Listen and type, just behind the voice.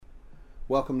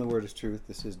Welcome to Word is Truth.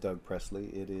 This is Doug Presley.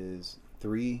 It is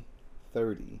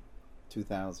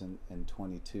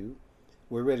 3/30/2022.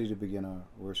 We're ready to begin our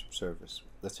worship service.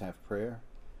 Let's have prayer.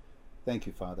 Thank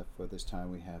you, Father, for this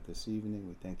time we have this evening.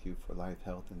 We thank you for life,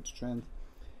 health, and strength.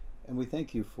 And we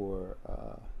thank you for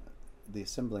the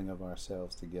assembling of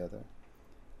ourselves together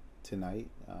tonight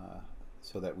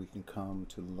so that we can come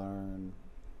to learn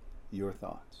your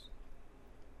thoughts.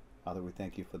 Father, we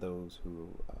thank you for those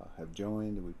who have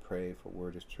joined. We pray for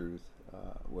Word is Truth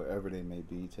wherever they may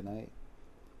be tonight.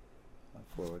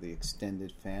 For the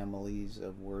extended families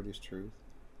of Word is Truth.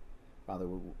 Father,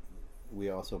 we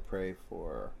also pray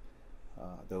for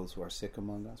those who are sick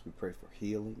among us. We pray for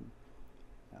healing.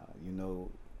 You know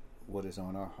what is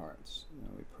on our hearts.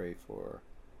 We pray for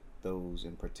those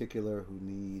in particular who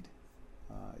need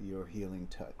your healing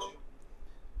touch.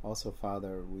 Also,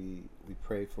 Father, we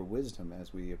pray for wisdom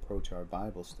as we approach our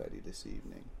Bible study this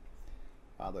evening.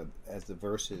 Father, as the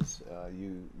verses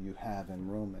you have in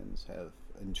Romans have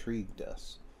intrigued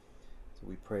us, so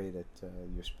we pray that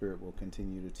your Spirit will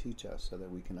continue to teach us so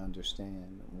that we can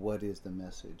understand what is the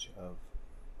message of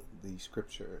the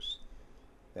Scriptures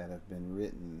that have been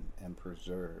written and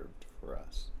preserved for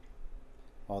us.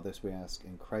 All this we ask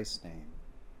in Christ's name.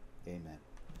 Amen.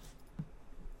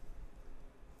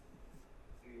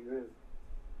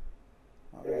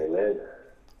 All right. Amen.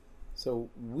 So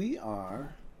we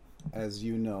are, as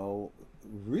you know,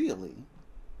 really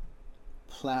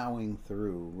plowing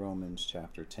through Romans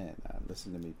chapter 10. Now,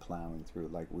 listen to me plowing through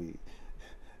like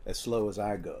as slow as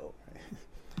I go. Right?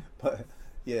 But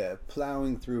yeah,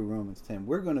 plowing through Romans 10.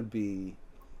 We're going to be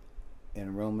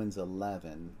in Romans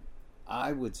 11.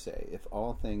 I would say, if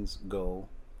all things go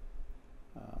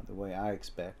the way I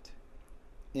expect,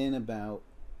 in about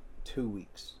 2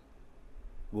 weeks.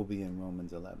 We'll be in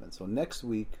Romans 11. So next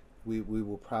week, we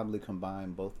will probably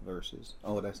combine both verses.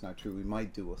 Oh, that's not true. We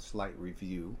might do a slight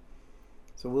review.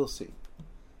 So we'll see.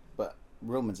 But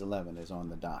Romans 11 is on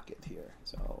the docket here.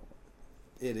 So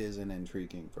it is an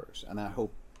intriguing verse. And I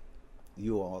hope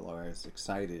you all are as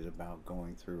excited about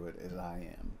going through it as I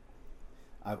am.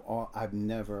 I've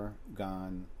never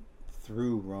gone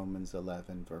through Romans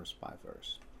 11 verse by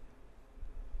verse.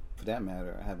 For that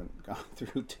matter, I haven't gone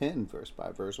through 10 verse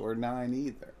by verse or 9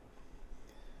 either.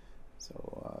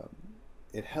 So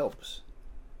it helps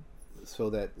so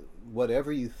that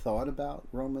whatever you thought about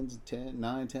Romans 10,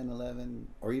 9, 10, 11,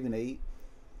 or even 8,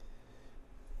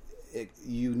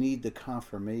 you need the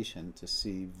confirmation to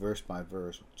see verse by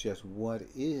verse just what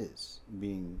is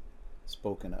being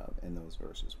spoken of in those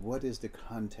verses. What is the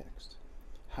context?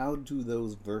 How do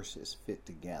those verses fit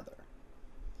together?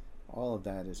 All of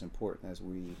that is important as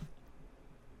we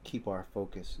keep our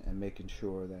focus and making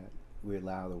sure that we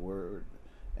allow the Word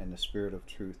and the Spirit of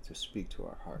truth to speak to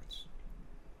our hearts.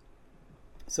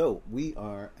 So we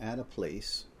are at a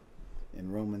place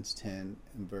in Romans 10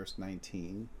 and verse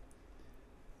 19.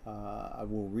 I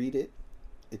will read it.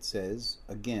 It says,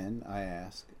 again, I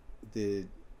ask, did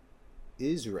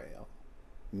Israel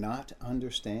not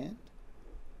understand?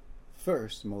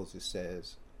 First, Moses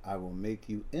says, I will make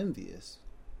you envious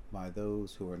by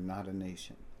those who are not a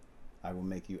nation. I will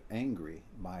make you angry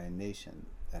by a nation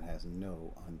that has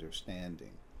no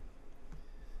understanding.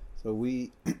 So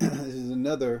this is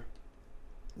another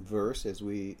verse, as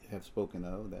we have spoken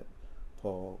of, that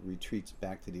Paul retreats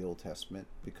back to the Old Testament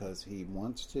because he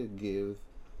wants to give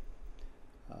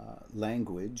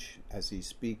language as he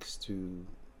speaks to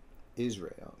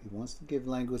Israel. He wants to give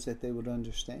language that they would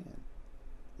understand.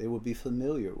 They would be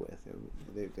familiar with.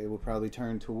 They would probably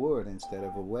turn toward instead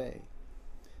of away.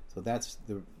 So that's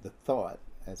the thought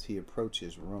as he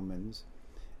approaches Romans.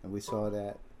 And we saw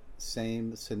that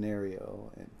same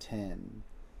scenario in 10.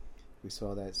 We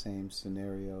saw that same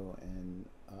scenario in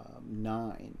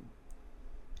 9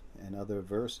 and other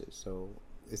verses. So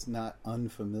it's not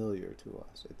unfamiliar to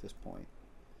us at this point.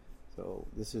 So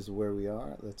this is where we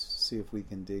are. Let's see if we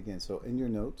can dig in. So in your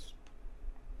notes,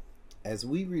 as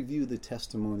we review the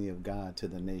testimony of God to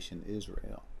the nation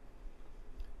Israel,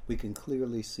 we can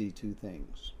clearly see two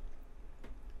things.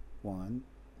 One,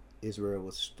 Israel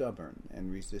was stubborn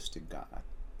and resisted God,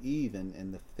 even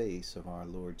in the face of our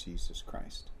Lord Jesus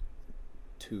Christ.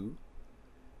 Two,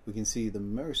 we can see the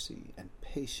mercy and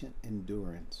patient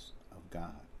endurance of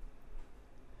God.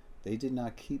 They did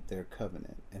not keep their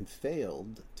covenant and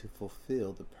failed to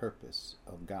fulfill the purpose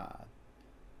of God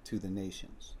to the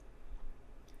nations.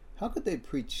 How could they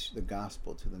preach the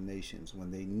gospel to the nations when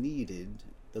they needed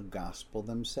the gospel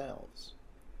themselves?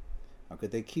 How could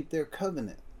they keep their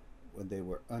covenant when they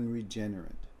were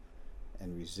unregenerate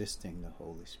and resisting the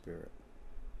Holy Spirit?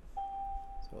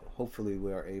 So hopefully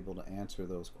we are able to answer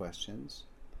those questions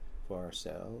for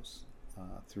ourselves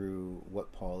through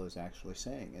what Paul is actually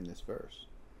saying in this verse.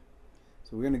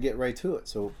 So we're going to get right to it.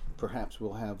 So perhaps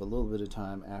we'll have a little bit of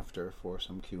time after for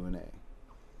some Q&A.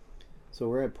 So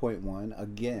we're at point 1.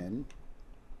 Again,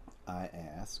 I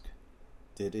ask,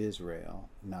 did Israel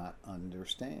not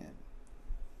understand?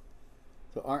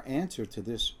 So our answer to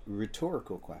this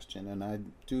rhetorical question, and I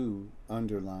do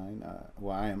underline,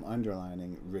 I am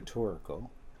underlining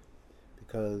rhetorical,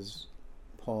 because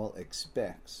Paul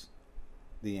expects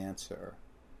the answer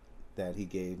that he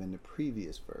gave in the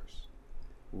previous verse,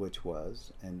 which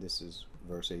was, and this is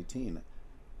verse 18,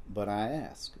 but I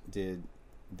ask, did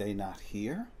they not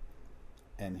hear?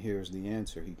 And here's the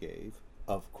answer he gave,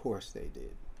 of course they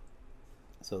did.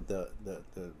 So the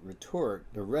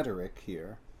rhetoric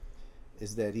here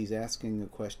is that he's asking a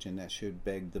question that should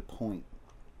beg the point,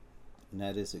 and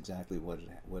that is exactly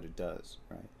what it does,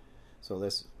 right? So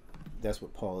that's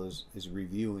what Paul is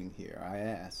reviewing here. I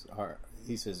ask,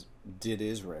 he says, did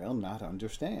Israel not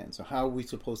understand? So how are we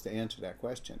supposed to answer that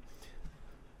question?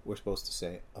 We're supposed to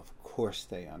say, of course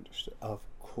they understood. Of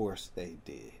course they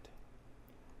did.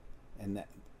 And that,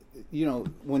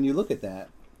 when you look at that,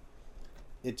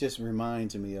 it just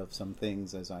reminds me of some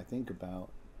things as I think about,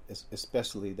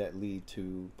 especially that lead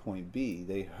to point B.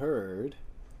 They heard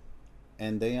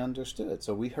and they understood.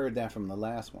 So we heard that from the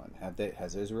last one.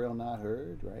 Has Israel not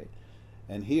heard, right?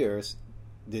 And here's,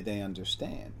 did they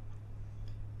understand?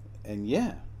 And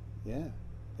yeah,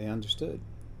 they understood.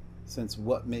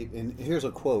 And here's a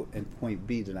quote in point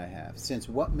B that I have. Since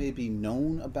what may be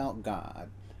known about God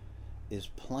is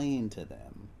plain to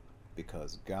them,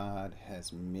 because God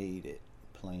has made it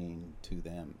plain to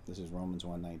them. This is Romans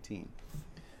 1:19.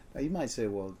 Now you might say,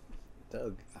 well,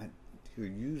 Doug, you're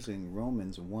using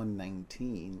Romans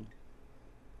 1:19,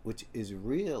 which is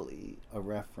really a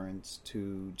reference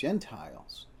to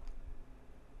Gentiles.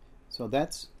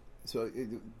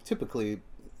 Typically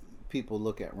people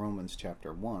look at Romans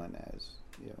chapter 1 as,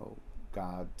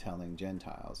 God telling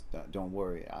Gentiles, don't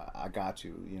worry, I got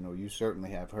you. You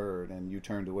certainly have heard, and you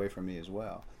turned away from me as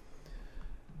well.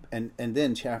 And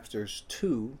then chapters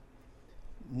 2,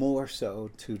 more so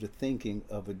to the thinking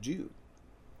of a Jew.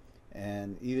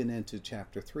 And even into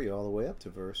chapter 3, all the way up to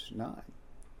verse 9. All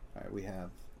right, we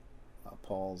have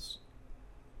Paul's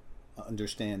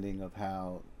understanding of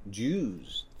how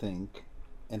Jews think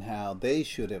and how they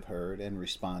should have heard and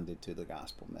responded to the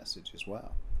gospel message as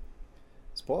well.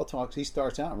 As Paul talks, he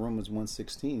starts out in Romans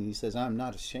 1:16. He says, I'm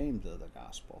not ashamed of the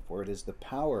gospel, for it is the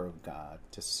power of God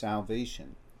to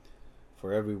salvation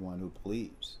for everyone who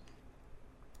believes.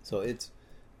 So it's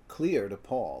clear to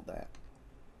Paul that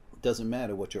it doesn't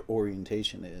matter what your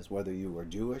orientation is, whether you are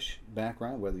Jewish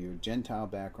background, whether you're Gentile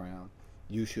background,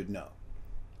 you should know.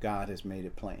 God has made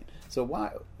it plain. So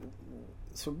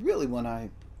really when I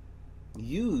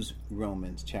use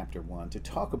Romans chapter 1 to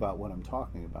talk about what I'm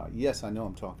talking about, yes, I know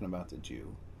I'm talking about the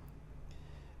Jew,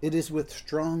 it is with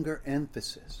stronger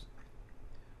emphasis.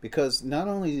 Because not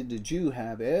only did the Jew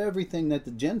have everything that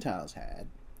the Gentiles had,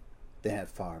 they had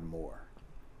far more.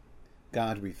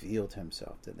 God revealed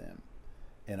himself to them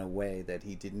in a way that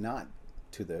he did not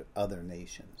to the other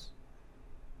nations.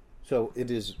 So it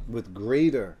is with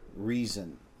greater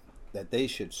reason that they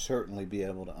should certainly be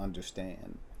able to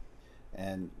understand.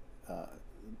 And,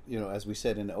 as we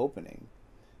said in the opening,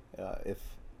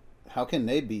 how can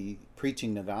they be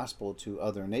preaching the gospel to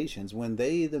other nations when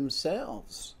they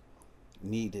themselves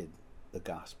needed the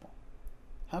gospel?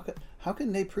 How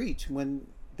can they preach when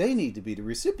they need to be the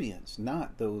recipients,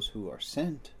 not those who are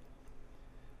sent?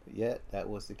 But yet that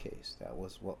was the case. That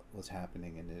was what was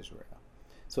happening in Israel.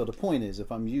 So the point is,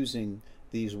 if I'm using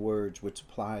these words which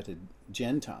apply to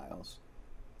Gentiles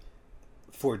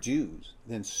for Jews,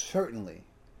 then certainly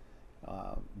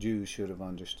Jews should have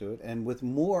understood, and with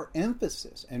more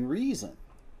emphasis and reason,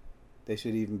 they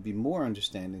should even be more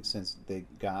understanding, since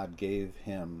God gave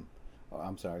them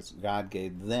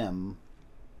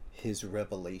his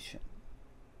revelation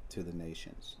to the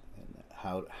nations, and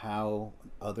how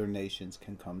other nations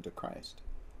can come to Christ.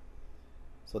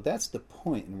 So that's the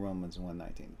point in Romans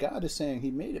 1:19. God is saying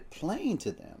he made it plain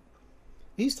to them.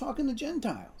 He's talking to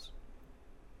Gentiles,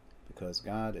 because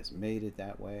God has made it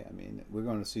that way. I mean, we're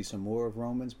going to see some more of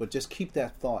Romans, but just keep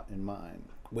that thought in mind.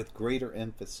 With greater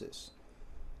emphasis,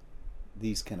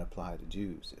 these can apply to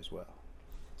Jews as well.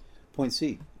 Point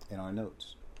C in our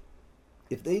notes.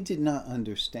 If they did not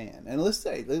understand, and let's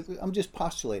say, I'm just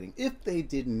postulating, if they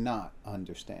did not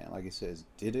understand, like it says,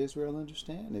 did Israel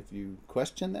understand? If you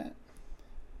question that,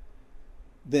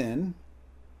 then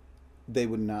they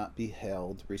would not be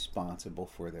held responsible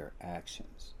for their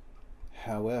actions.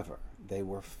 However, they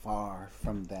were far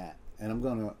from that And I'm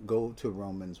going to go to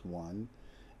Romans 1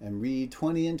 and read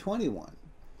 20 and 21.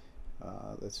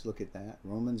 Let's look at that.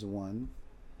 Romans 1,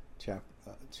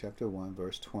 chapter 1,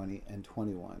 verse 20 and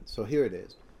 21. So here it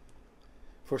is.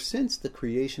 For since the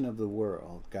creation of the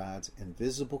world, God's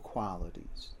invisible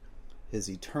qualities, his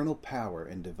eternal power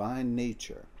and divine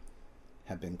nature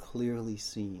have been clearly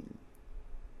seen.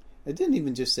 It didn't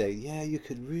even just say, yeah, you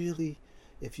could really,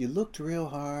 if you looked real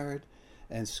hard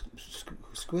and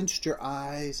squinched your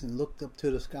eyes and looked up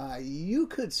to the sky, you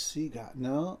could see God.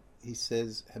 No, he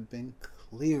says, have been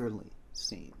clearly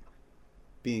seen,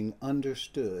 being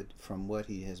understood from what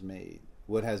he has made,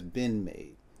 what has been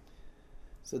made.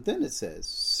 So then it says,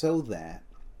 so that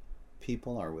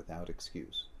people are without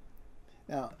excuse.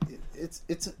 Now,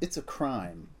 it's a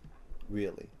crime,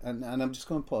 really. And I'm just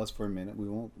going to pause for a minute. We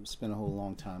won't spend a whole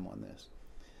long time on this.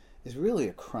 It's really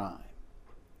a crime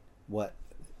what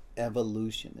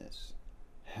evolutionists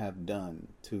have done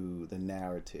to the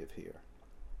narrative here.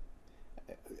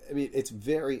 I mean, it's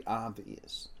very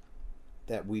obvious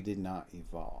that we did not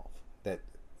evolve, that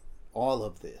all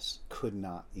of this could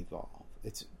not evolve.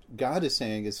 God is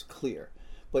saying it's clear.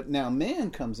 But now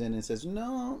man comes in and says,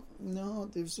 no,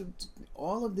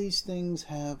 all of these things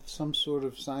have some sort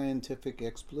of scientific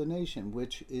explanation,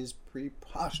 which is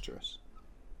preposterous.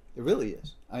 It really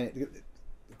is.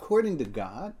 According to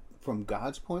God, from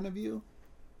God's point of view,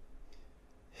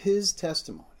 his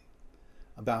testimony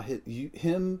about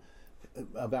him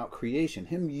about creation,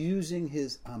 him using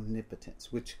his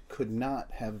omnipotence, which could not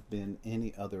have been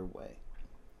any other way.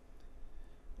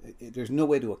 There's no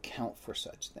way to account for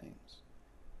such things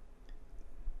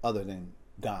other than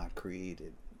God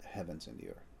created the heavens and the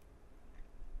earth.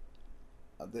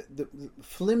 The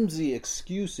flimsy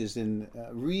excuses and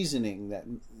reasoning that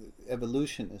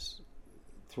evolutionists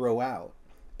throw out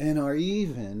and are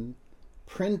even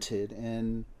printed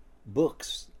in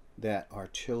books that our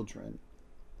children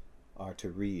are to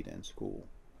read in school.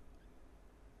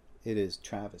 It is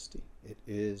travesty. It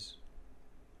is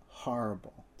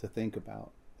horrible to think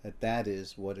about that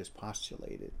is what is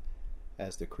postulated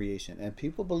as the creation, and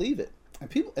people believe it. And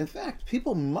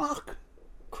people mock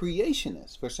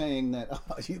creationists for saying that,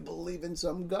 oh, you believe in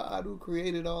some God who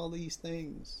created all these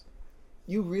things.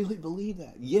 You really believe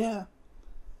that? Yeah,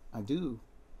 I do.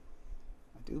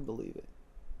 I do believe it.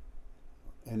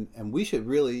 And we should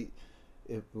really,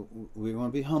 if we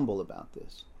want to be humble about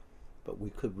this, but we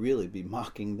could really be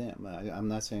mocking them. I'm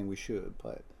not saying we should,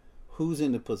 but who's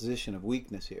in the position of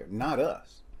weakness here? Not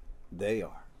us. They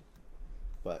are.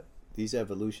 But these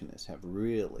evolutionists have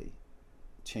really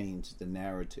changed the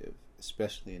narrative,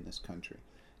 especially in this country.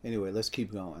 Anyway, let's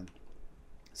keep going.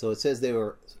 So it says they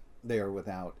are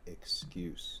without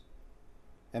excuse.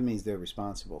 That means they're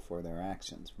responsible for their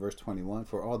actions. Verse 21,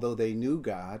 for although they knew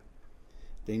God,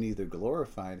 they neither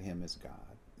glorified him as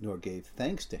God, nor gave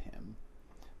thanks to him,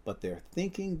 but their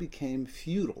thinking became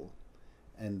futile,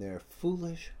 and their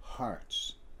foolish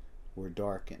hearts were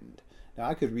darkened. Now,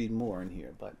 I could read more in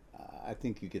here, but I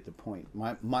think you get the point.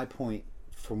 My point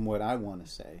from what I want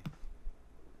to say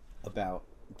about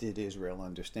did Israel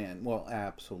understand? Well,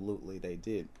 absolutely they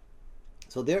did.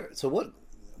 So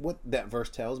what that verse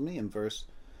tells me in verse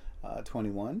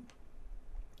 21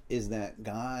 is that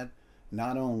God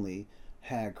not only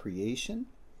had creation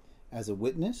as a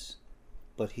witness,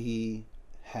 but he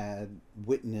had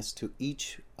witness to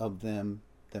each of them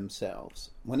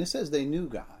themselves. When it says they knew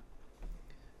God,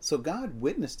 so God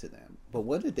witnessed to them. But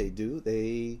what did they do?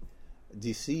 They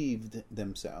deceived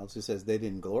themselves. It says they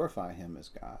didn't glorify him as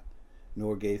God,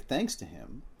 nor gave thanks to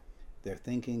him. Their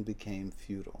thinking became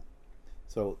futile.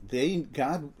 So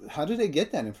how did they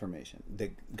get that information?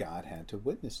 God had to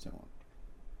witness to them.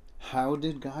 How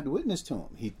did God witness to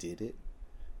them? He did it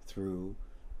through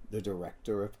the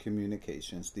director of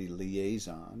communications, the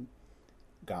liaison,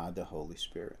 God the Holy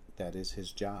Spirit. That is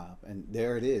his job. And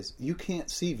there it is. You can't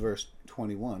see verse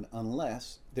 21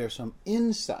 unless there's some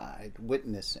inside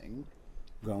witnessing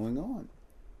going on.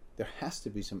 There has to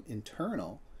be some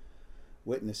internal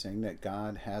witnessing that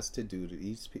God has to do to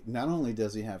each. Not only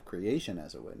does he have creation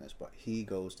as a witness, but he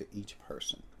goes to each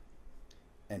person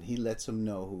and he lets them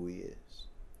know who he is.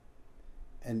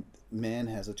 And man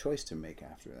has a choice to make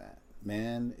after that.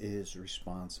 Man is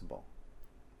responsible.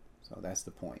 So that's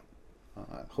the point.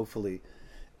 Hopefully,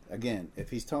 again, if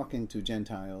he's talking to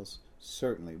Gentiles,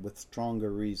 certainly with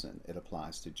stronger reason it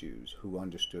applies to Jews who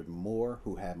understood more,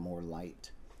 who had more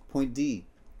light. Point D.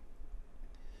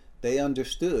 They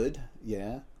understood,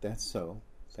 yeah, that's so.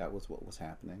 That was what was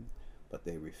happening. But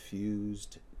they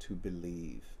refused to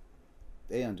believe.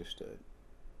 They understood.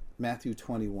 Matthew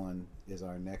 21 is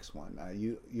our next one.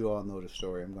 You all know the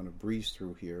story. I'm going to breeze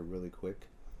through here really quick.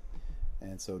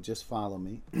 And so just follow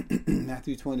me.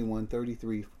 Matthew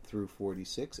 21:33 through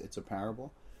 46. It's a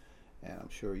parable, and I'm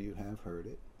sure you have heard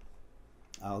it.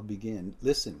 I'll begin.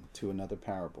 Listen to another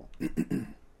parable.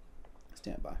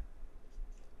 Stand by.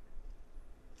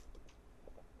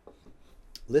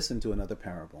 Listen to another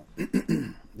parable.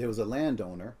 There was a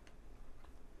landowner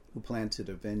who planted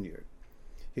a vineyard.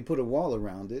 He put a wall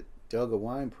around it, dug a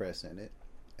wine press in it,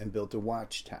 and built a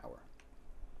watchtower.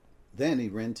 Then he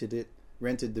rented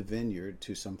the vineyard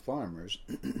to some farmers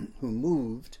who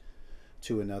moved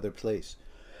to another place.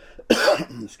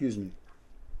 Excuse me.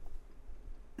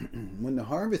 When the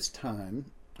harvest time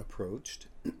approached,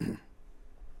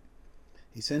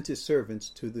 he sent his servants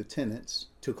to the tenants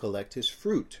to collect his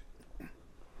fruit.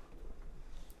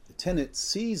 The tenants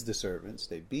seized the servants.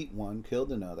 They beat one,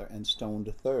 killed another, and stoned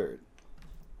a third.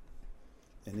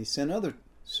 Then he sent other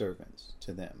servants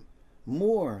to them,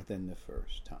 more than the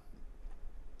first time.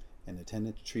 And the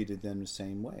tenants treated them the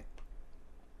same way.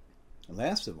 And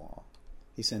last of all,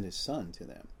 he sent his son to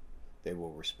them. They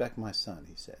will respect my son,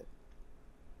 he said.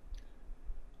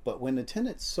 But when the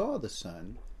tenants saw the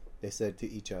son, they said to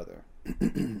each other,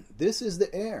 "This is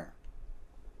the heir.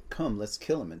 Come, let's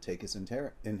kill him and take his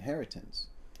inheritance."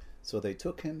 So they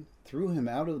took him, threw him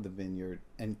out of the vineyard,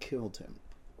 and killed him.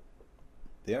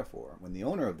 Therefore, when the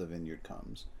owner of the vineyard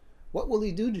comes, what will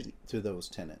he do to those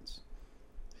tenants?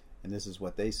 And this is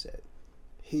what they said: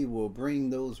 "He will bring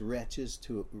those wretches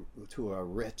to a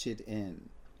wretched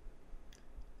end."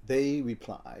 They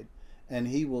replied, "And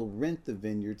he will rent the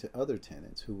vineyard to other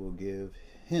tenants who will give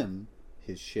him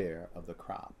his share of the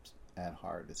crops at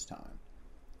harvest time."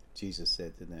 Jesus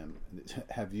said to them,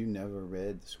 "Have you never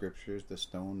read the scriptures? The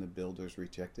stone the builders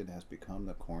rejected has become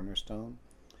the cornerstone.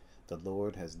 The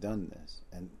Lord has done this,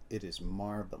 and it is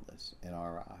marvelous in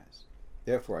our eyes.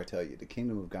 Therefore I tell you, the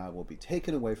kingdom of God will be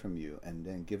taken away from you and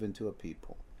then given to a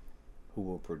people who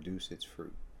will produce its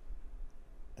fruit."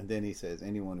 And then he says,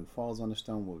 "Anyone who falls on the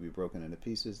stone will be broken into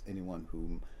pieces. Anyone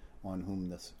on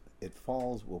whom it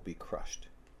falls will be crushed."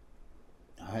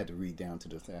 I had to read down to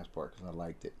the last part because I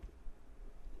liked it.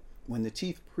 When the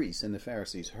chief priests and the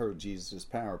Pharisees heard Jesus'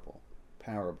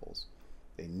 parables,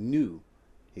 they knew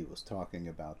he was talking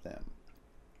about them.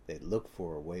 They looked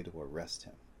for a way to arrest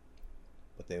him,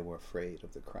 but they were afraid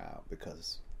of the crowd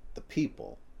because the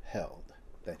people held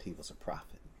that he was a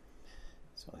prophet.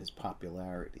 So his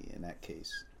popularity in that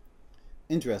case.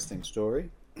 Interesting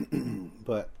story.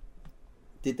 But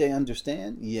did they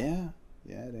understand? Yeah,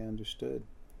 they understood.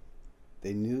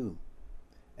 They knew.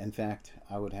 In fact,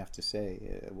 I would have to say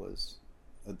it was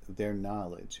their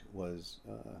knowledge was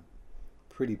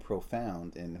pretty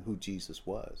profound in who Jesus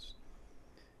was.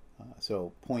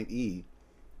 So point E,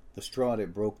 the straw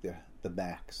that broke the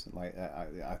backs. Like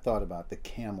I thought about the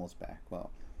camel's back. Well,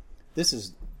 this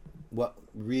is what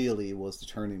really was the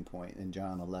turning point in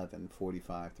John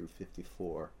 11:45 through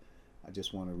 54. I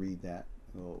just want to read that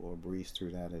or breeze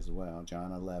through that as well.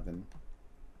 John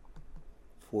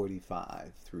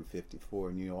 11:45 through 54.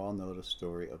 And you all know the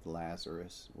story of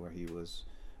Lazarus, where he was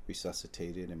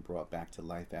resuscitated and brought back to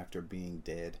life after being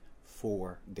dead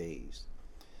 4 days.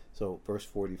 So verse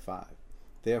 45.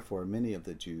 Therefore many of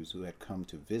the Jews who had come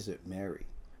to visit Mary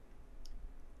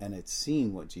and had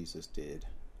seen what Jesus did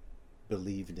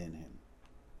believed in him.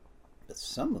 But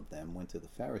some of them went to the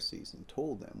Pharisees and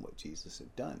told them what Jesus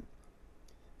had done.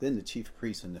 Then the chief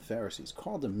priests and the Pharisees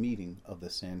called a meeting of the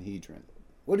Sanhedrin.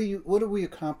 What are we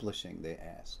accomplishing?" they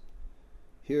asked.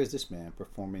 "Here is this man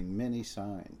performing many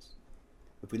signs.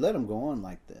 If we let him go on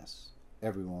like this,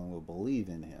 everyone will believe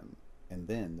in him, and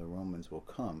then the Romans will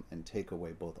come and take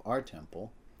away both our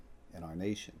temple and our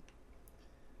nation."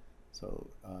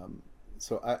 So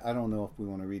I don't know if we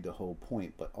want to read the whole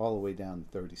point, but all the way down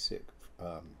to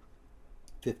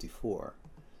 54,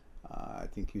 I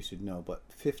think you should know.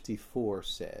 But 54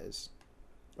 says,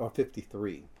 or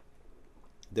 53,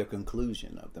 the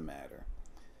conclusion of the matter.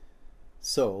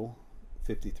 So,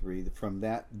 53, from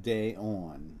that day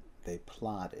on, they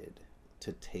plotted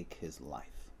to take his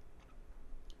life.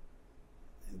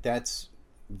 That's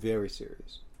very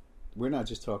serious. We're not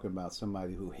just talking about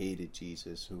somebody who hated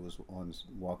Jesus, who was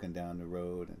walking down the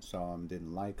road and saw him,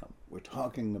 didn't like him. We're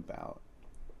talking about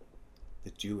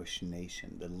the Jewish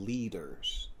nation, the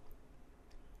leaders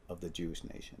of the Jewish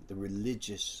nation, the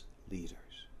religious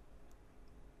leaders,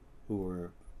 who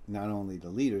were not only the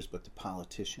leaders but the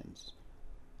politicians,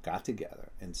 got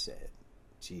together and said,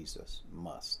 Jesus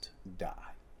must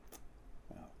die.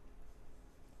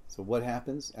 So what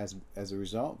happens as a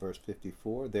result? Verse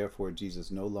 54, therefore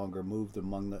Jesus no longer moved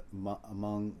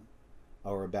among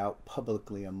or about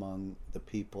publicly among the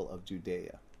people of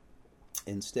Judea.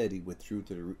 Instead, he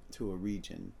withdrew to a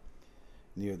region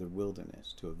near the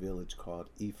wilderness to a village called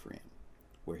Ephraim,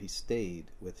 where he stayed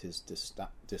with his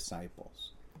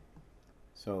disciples.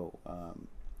 So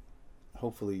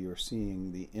hopefully you're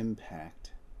seeing the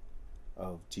impact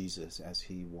of Jesus as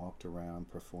he walked around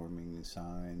performing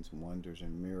signs, wonders,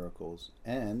 and miracles.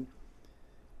 And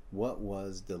what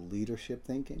was the leadership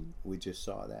thinking? We just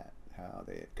saw that, how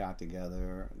they got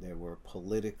together. They were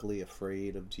politically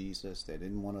afraid of Jesus. They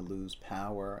didn't want to lose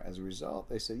power. As a result,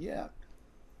 they said, yeah,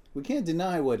 we can't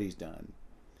deny what he's done.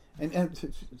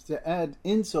 And to add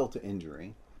insult to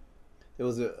injury, there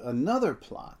was another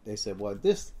plot. They said, well,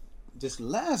 this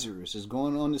Lazarus is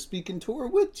going on the speaking tour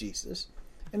with Jesus.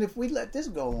 And if we let this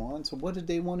go on, so what did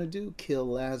they want to do? Kill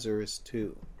Lazarus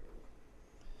too.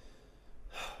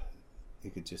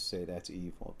 You could just say that's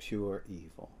evil, pure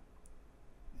evil.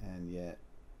 And yet,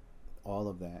 all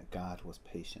of that, God was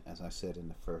patient, as I said in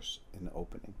the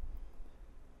opening.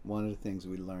 One of the things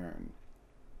we learned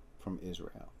from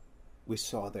Israel, we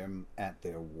saw them at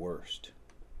their worst.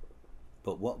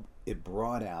 But what it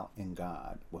brought out in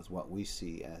God was what we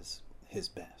see as his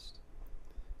best,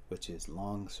 which is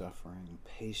long-suffering,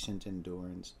 patient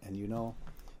endurance. And you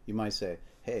might say,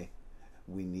 hey,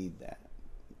 we need that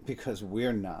because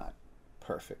we're not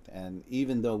perfect. And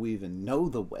even though we even know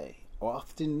the way,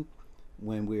 often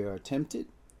when we are tempted,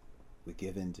 we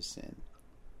give in to sin.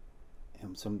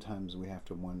 And sometimes we have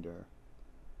to wonder,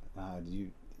 God,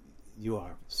 you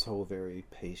are so very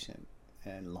patient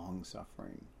and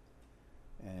long-suffering.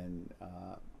 And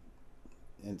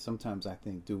sometimes I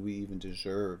think, do we even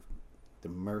deserve the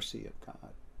mercy of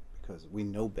God? Because we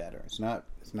know better. It's not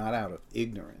out of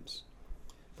ignorance.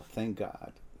 But thank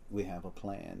God we have a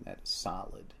plan that is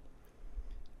solid,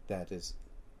 that is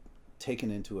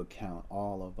taken into account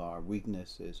all of our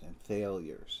weaknesses and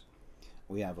failures.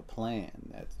 We have a plan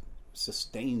that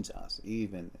sustains us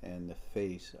even in the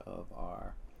face of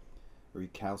our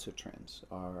recalcitrance,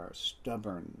 our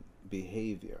stubborn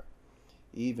behavior,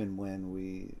 even when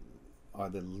we are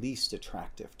the least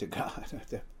attractive to God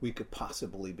that we could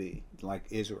possibly be, like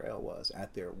Israel was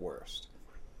at their worst.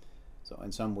 So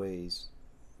in some ways,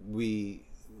 we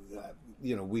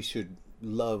should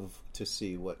love to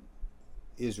see what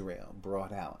Israel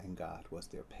brought out in God was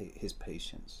his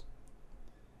patience.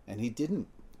 And he didn't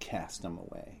cast them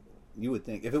away. You would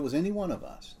think, if it was any one of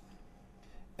us,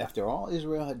 after all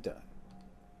Israel had done,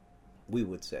 we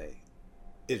would say,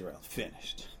 Israel's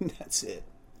finished. That's it.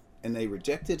 And they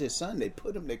rejected his son.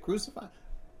 They crucified.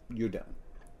 You're done.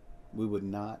 We would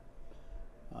not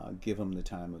give him the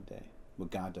time of day.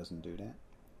 But God doesn't do that.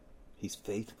 He's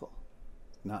faithful,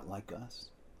 not like us.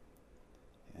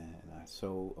 And I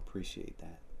so appreciate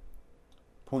that.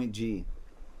 Point G.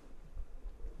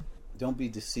 Don't be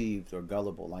deceived or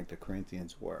gullible like the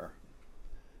Corinthians were.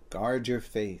 Guard your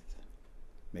faith.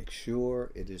 Make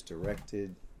sure it is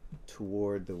directed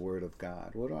toward the Word of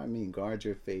God. What do I mean? Guard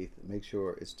your faith. Make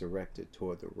sure it's directed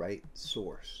toward the right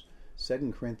source.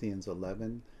 2 Corinthians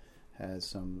 11 has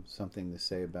something to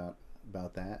say about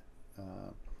that.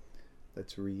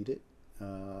 Let's read it.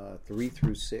 3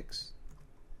 through 6.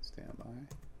 Stand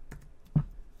by.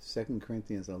 2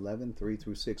 Corinthians 11, 3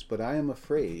 through 6. But I am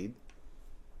afraid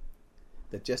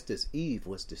that just as Eve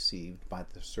was deceived by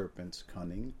the serpent's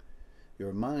cunning,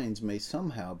 your minds may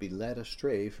somehow be led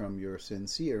astray from your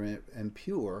sincere and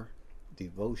pure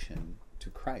devotion to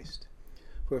Christ.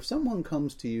 For if someone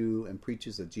comes to you and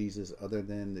preaches a Jesus other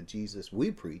than the Jesus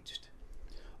we preached,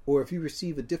 or if you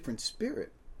receive a different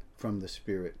spirit from the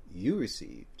spirit you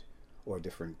received, or a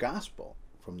different gospel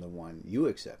from the one you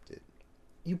accepted,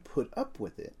 you put up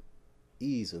with it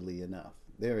easily enough.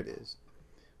 There it is.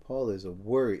 Paul is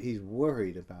he's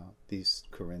worried about these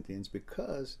Corinthians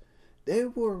because they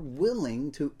were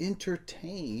willing to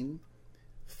entertain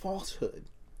falsehood.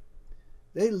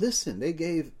 They listened. They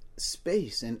gave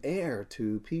space and air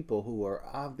to people who are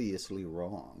obviously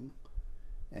wrong.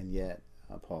 And yet,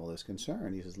 Paul is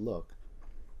concerned. He says, look,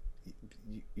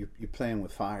 you're playing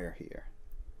with fire here.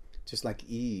 Just like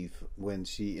Eve, when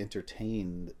she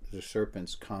entertained the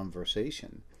serpent's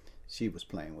conversation, she was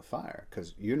playing with fire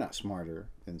because you're not smarter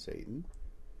than Satan.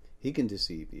 He can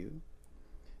deceive you.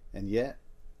 And yet,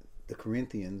 the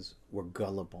Corinthians were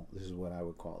gullible. This is what I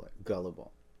would call it,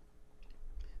 gullible.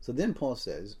 So then Paul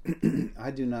says,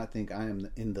 I do not think I am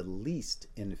in the least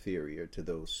inferior to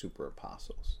those super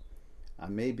apostles. I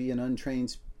may be an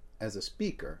untrained as a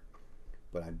speaker,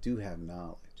 but I do have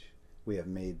knowledge. We have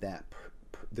made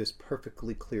this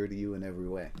perfectly clear to you in every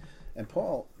way. And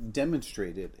Paul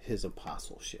demonstrated his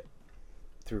apostleship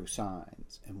through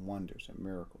signs and wonders and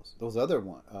miracles. Those other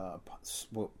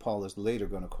what Paul is later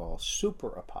going to call super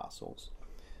apostles,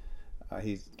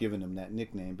 He's given them that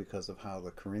nickname because of how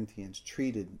the Corinthians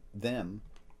treated them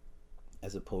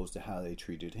as opposed to how they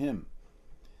treated him.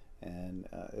 And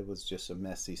it was just a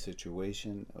messy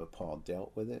situation. Paul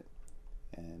dealt with it.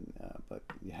 But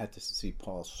you had to see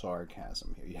Paul's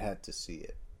sarcasm here. You had to see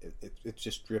it. It's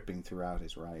just dripping throughout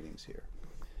his writings here.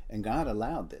 And God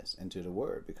allowed this into the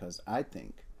Word because I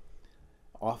think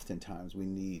oftentimes we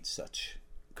need such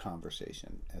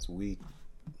conversation as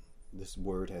this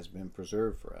Word has been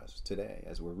preserved for us today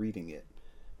as we're reading it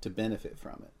to benefit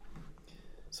from it.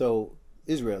 So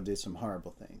Israel did some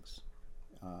horrible things,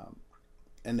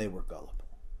 and they were gullible.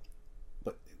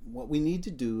 But what we need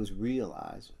to do is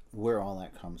realize where all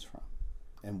that comes from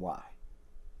and why.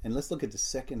 And let's look at the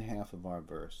second half of our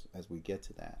verse as we get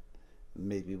to that.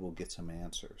 Maybe we'll get some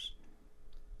answers.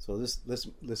 So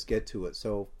let's get to it.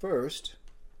 So first,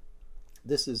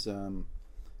 this is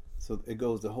so it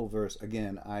goes the whole verse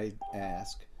again. I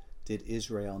ask, did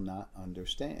Israel not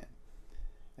understand?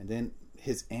 And then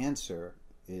his answer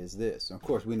is this. Of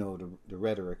course, we know the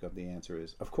rhetoric of the answer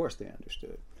is, of course they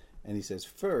understood. And he says,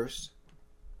 first,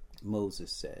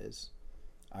 Moses says,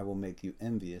 I will make you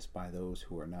envious by those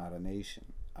who are not a nation.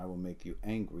 I will make you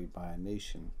angry by a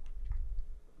nation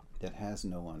that has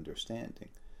no understanding.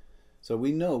 So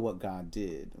we know what God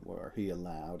did, where he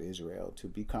allowed Israel to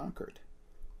be conquered.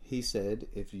 He said,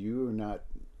 if you are not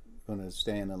going to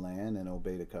stay in the land and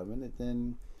obey the covenant,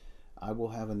 then I will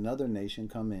have another nation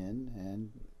come in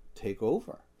and take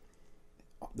over.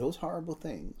 Those horrible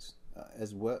things,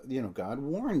 as well, God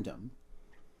warned them.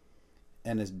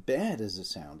 And as bad as it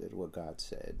sounded, what God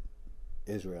said,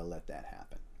 Israel let that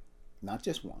happen. Not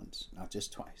just once, not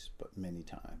just twice, but many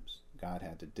times. God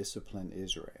had to discipline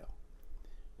Israel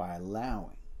by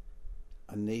allowing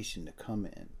a nation to come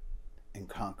in and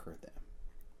conquer them.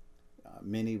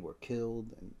 Many were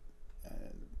killed, and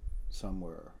some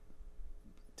were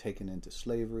taken into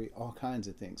slavery. All kinds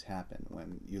of things happen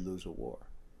when you lose a war.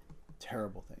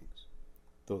 Terrible things.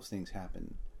 Those things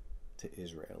happen to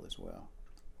Israel as well.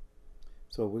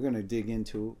 So we're going to dig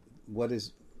into what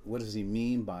does he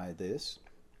mean by this,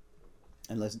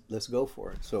 and let's go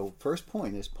for it. So first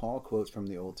point is Paul quotes from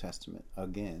the Old Testament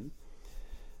again,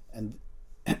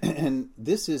 and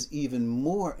this is even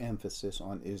more emphasis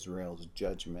on Israel's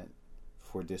judgment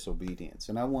for disobedience.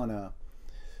 And I want to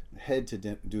head to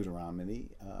Deuteronomy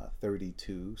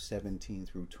 32:17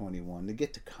 through 21 to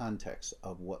get the context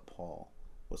of what Paul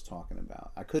was talking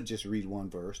about. I could just read one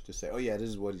verse to say, oh yeah, this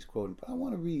is what he's quoting, but I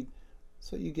want to read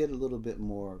so you get a little bit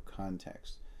more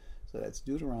context. So that's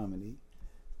Deuteronomy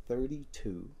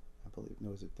 32, I believe.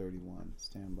 No, is it 31?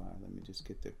 Stand by. Let me just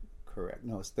get the correct.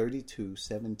 No, it's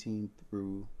 32:17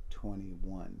 through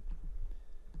 21.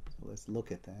 So let's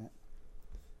look at that.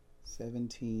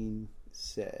 17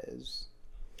 says,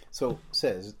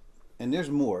 and there's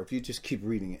more if you just keep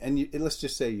reading it. And let's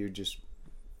just say you're just,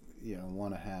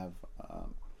 want to have,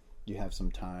 you have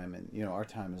some time, and our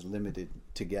time is limited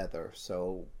together,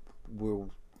 so we'll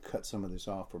cut some of this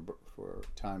off for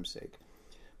time's sake.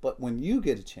 But when you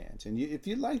get a chance, and if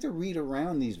you'd like to read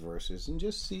around these verses and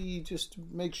just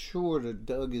make sure that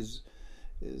Doug is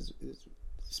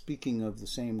speaking of the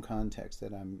same context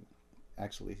that I'm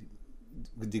actually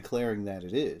declaring that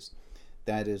it is,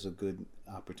 that is a good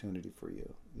opportunity for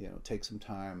you. Take some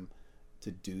time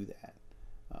to do that.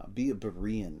 Be a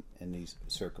Berean in these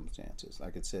circumstances.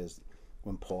 Like it says,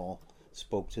 when Paul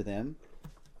spoke to them,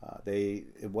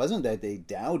 it wasn't that they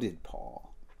doubted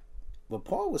Paul, but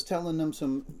Paul was telling them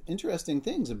some interesting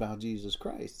things about Jesus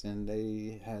Christ, and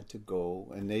they had to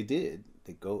go, and they did.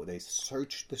 They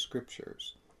searched the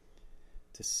scriptures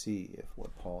to see if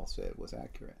what Paul said was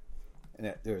accurate.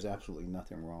 And there's absolutely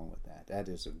nothing wrong with that. That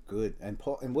is a good. And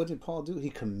what did Paul do? He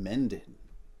commended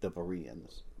the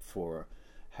Bereans for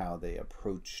how they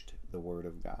approached the Word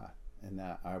of God. And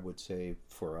that, I would say,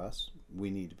 for us, we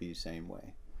need to be the same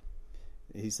way.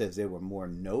 He says they were more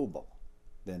noble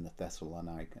than the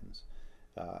Thessalonians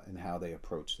in how they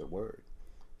approached the Word.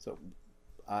 So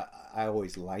I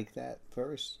always like that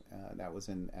verse. That was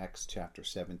in Acts chapter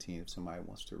 17, if somebody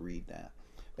wants to read that.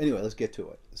 Anyway, let's get to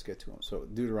it. So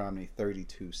Deuteronomy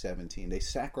 32:17. They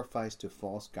sacrificed to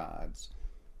false gods,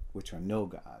 which are no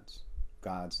gods,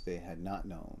 gods they had not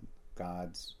known,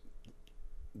 gods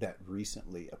that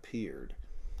recently appeared,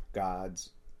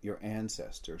 gods your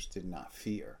ancestors did not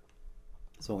fear.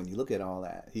 So when you look at all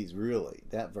that,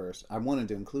 that verse, I wanted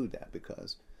to include that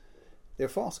because they're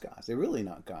false gods. They're really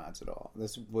not gods at all.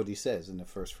 That's what he says in the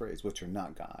first phrase, which are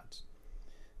not gods.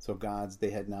 So gods they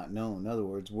had not known. In other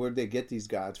words, where did they get these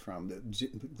gods from?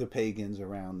 The pagans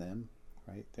around them,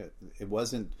 right? It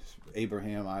wasn't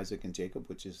Abraham, Isaac, and Jacob,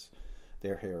 which is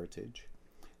their heritage.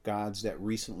 gods that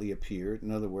recently appeared.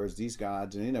 In other words, these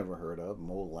gods they never heard of,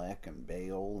 Molech and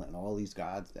Baal and all these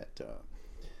gods that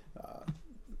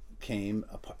came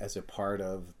as a part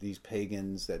of these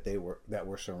pagans that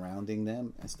were surrounding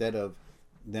them. Instead of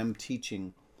them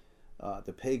teaching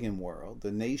the pagan world,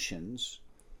 the nations,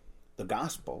 the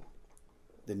gospel,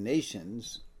 the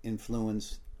nations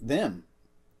influenced them.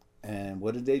 And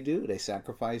what did they do? They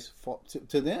sacrificed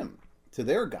to them, to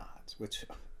their gods, which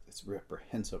it's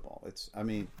reprehensible.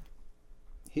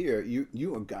 Here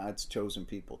you are God's chosen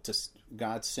people.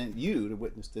 God sent you to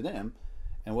witness to them,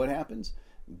 and what happens?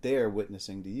 They're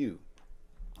witnessing to you.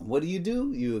 What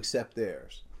do? You accept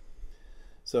theirs.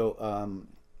 So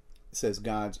it says,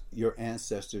 God, your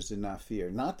ancestors did not fear,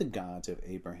 not the gods of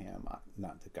Abraham,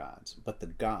 not the gods, but the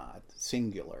God,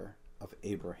 singular, of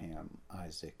Abraham,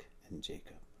 Isaac, and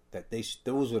Jacob.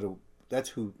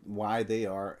 Why they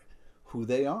are who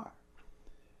they are.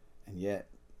 And yet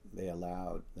they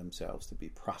allowed themselves to be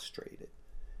prostituted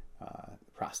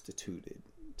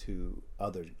to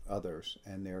others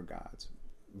and their gods.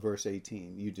 Verse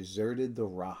 18, you deserted the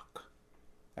rock.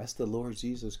 That's the Lord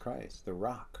Jesus Christ, the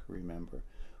rock, remember,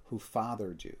 who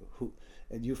fathered you,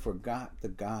 and you forgot the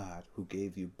God who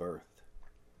gave you birth.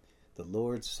 The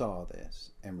Lord saw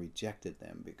this and rejected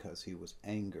them because he was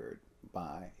angered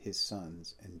by his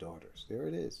sons and daughters. There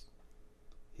it is.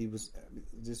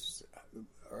 This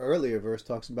earlier verse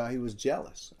talks about he was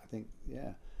jealous. I think,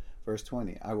 yeah. Verse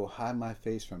 20, I will hide my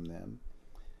face from them,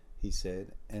 he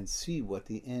said, and see what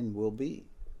the end will be.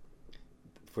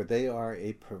 For they are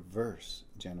a perverse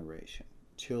generation,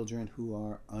 children who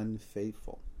are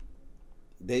unfaithful.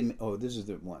 This is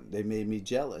the one. They made me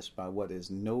jealous by what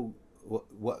is no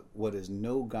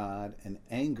God, and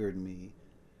angered me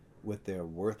with their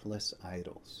worthless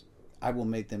idols. I will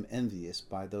make them envious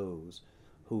by those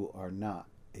who are not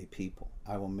a people.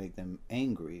 I will make them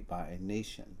angry by a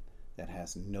nation that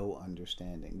has no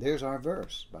understanding. There's our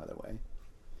verse, by the way.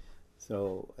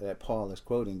 So that Paul is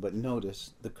quoting, but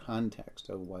notice the context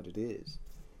of what it is.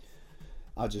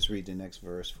 I'll just read the next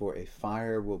verse. For a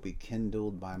fire will be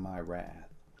kindled by my wrath,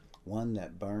 one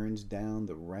that burns down to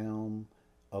the realm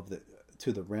of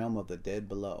the dead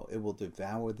below. It will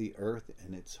devour the earth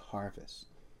and its harvest,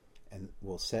 and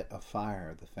will set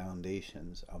afire the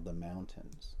foundations of the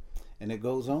mountains. And it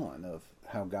goes on of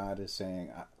how God is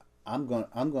saying, I'm going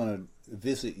to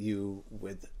visit you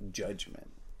with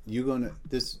judgment.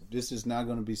 This is not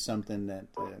going to be something that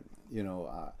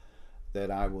that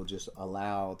I will just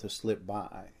allow to slip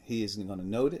by. He isn't going to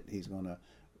note it. He's going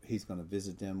to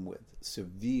visit them with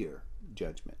severe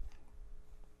judgment.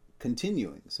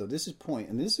 Continuing. So this is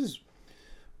and this is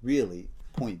really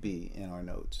point B in our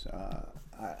notes.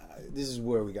 This is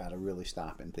where we got to really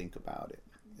stop and think about it.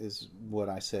 Is what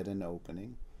I said in the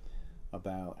opening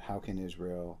about how can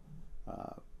Israel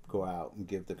go out and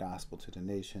give the gospel to the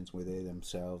nations where they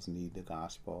themselves need the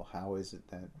gospel. How is it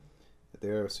that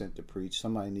they're sent to preach?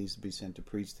 Somebody needs to be sent to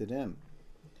preach to them.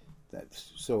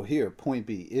 So here, point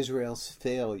B, Israel's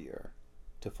failure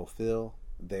to fulfill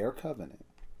their covenant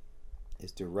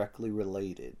is directly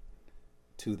related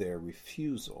to their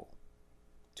refusal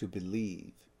to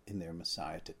believe in their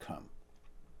Messiah to come.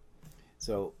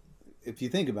 So if you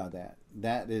think about that,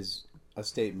 that is a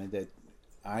statement that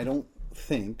I don't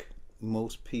think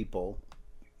most people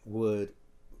would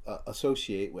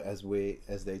associate as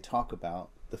they talk about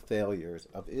the failures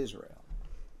of Israel.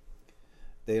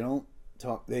 They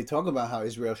talk about how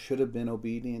Israel should have been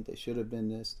obedient, they should have been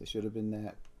this, they should have been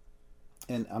that.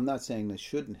 And I'm not saying they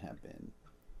shouldn't have been,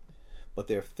 but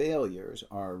their failures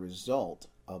are a result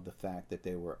of the fact that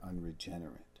they were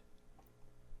unregenerate.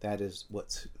 That is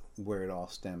where it all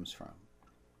stems from.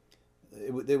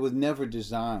 They were never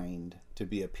designed to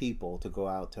be a people to go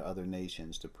out to other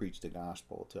nations to preach the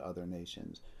gospel to other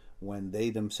nations when they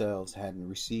themselves hadn't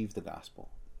received the gospel.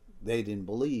 They didn't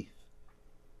believe.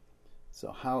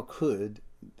 So how could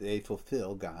they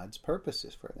fulfill God's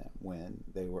purposes for them when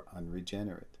they were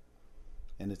unregenerate?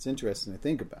 And it's interesting to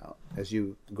think about as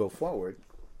you go forward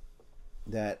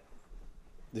that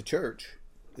the church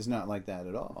is not like that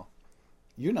at all.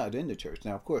 You're not in the church.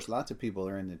 Now, of course, lots of people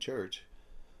are in the church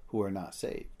who are not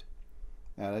saved.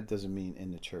 Now, that doesn't mean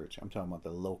in the church. I'm talking about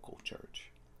the local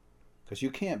church. Because you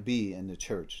can't be in the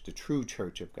church, the true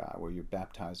church of God, where you're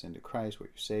baptized into Christ, where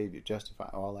you're saved, you're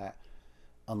justified, all that,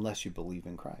 unless you believe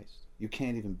in Christ. You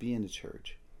can't even be in the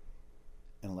church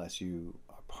unless you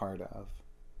are part of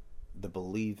the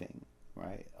believing,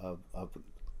 right, of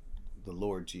the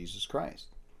Lord Jesus Christ.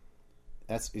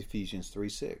 That's Ephesians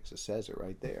 3:6. It says it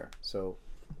right there. So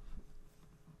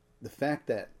the fact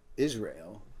that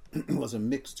Israel was a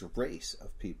mixed race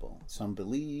of people, some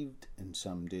believed and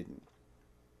some didn't,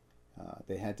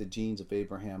 They had the genes of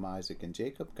Abraham, Isaac, and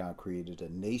Jacob. God created a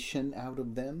nation out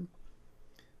of them,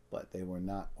 but they were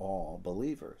not all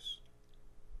believers.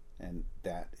 And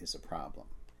that is a problem.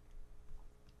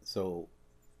 So,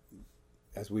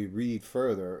 as we read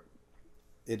further,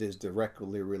 it is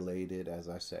directly related, as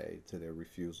I say, to their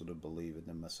refusal to believe in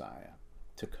the Messiah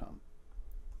to come.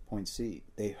 Point C,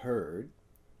 they heard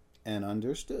and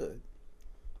understood,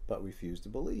 but refused to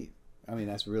believe. I mean,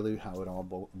 that's really how it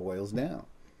all boils down.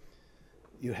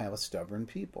 You have a stubborn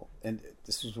people. And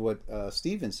this is what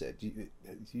Stephen said.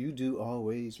 You do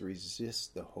always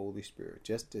resist the Holy Spirit,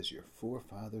 just as your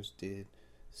forefathers did,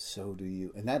 so do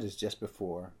you. And that is just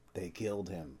before they killed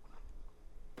him.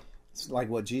 It's like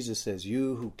what Jesus says,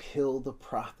 you who kill the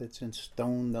prophets and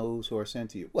stone those who are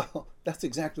sent to you. Well, that's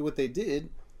exactly what they did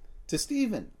to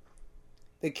Stephen.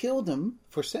 They killed him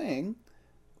for saying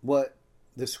what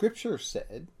the scripture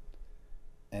said,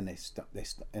 and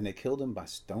they killed him by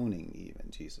stoning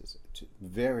even Jesus.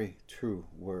 Very true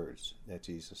words that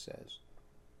Jesus says.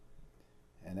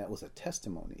 And that was a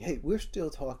testimony. Hey, we're still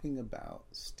talking about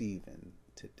Stephen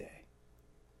today.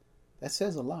 That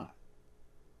says a lot.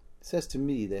 It says to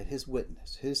me that his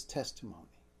witness, his testimony,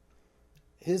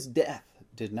 his death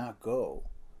did not go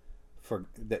for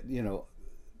that,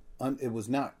 it was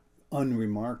not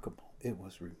unremarkable. It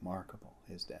was remarkable,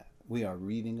 his death. We are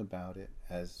reading about it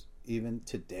as even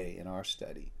today in our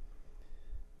study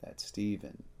that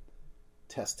Stephen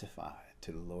testified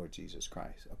to the Lord Jesus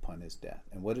Christ upon his death.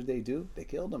 And what did they do? They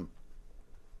killed him.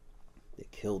 They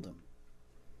killed him.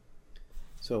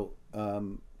 So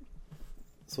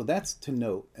that's to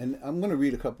note. And I'm going to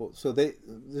read a couple. So this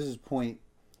is point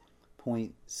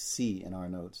C in our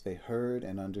notes. They heard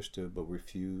and understood but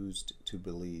refused to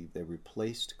believe. They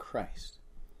replaced Christ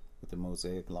with the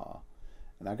Mosaic law.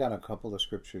 And I got a couple of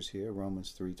scriptures here.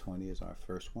 Romans 3:20 is our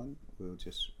first one. We'll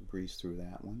just breeze through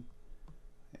that one.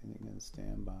 And you're going to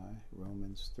stand by.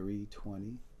 Romans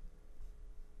 3:20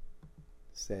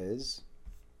 says,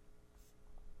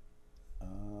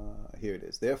 here it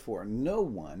is. Therefore, no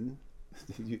one,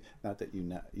 not that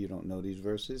you don't know these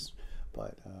verses,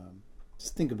 but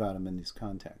just think about them in this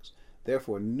context.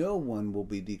 Therefore, no one will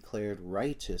be declared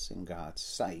righteous in God's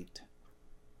sight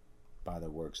by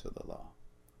the works of the law.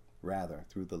 Rather,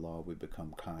 through the law, we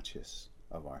become conscious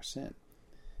of our sin.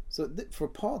 So for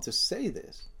Paul to say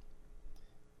this,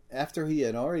 after he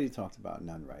had already talked about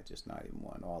none righteous, not even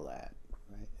one, all that,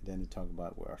 right? And then he talked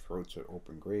about where our throats are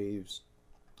open graves,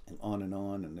 and on,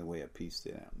 the way of peace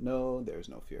to them. No, there's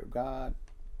no fear of God.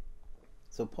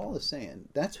 So Paul is saying,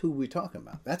 that's who we're talking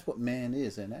about. That's what man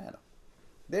is in Adam.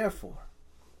 Therefore,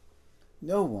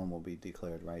 no one will be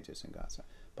declared righteous in God's sight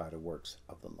by the works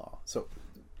of the law. So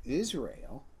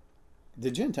Israel,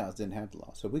 the Gentiles didn't have the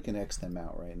law, so we can X them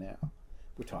out right now.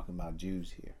 We're talking about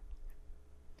Jews here.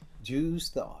 Jews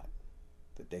thought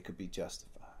that they could be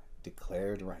justified,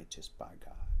 declared righteous by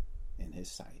God in his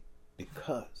sight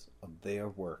because of their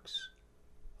works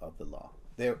of the law.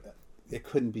 It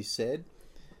couldn't be said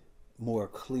more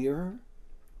clear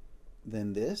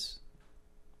than this.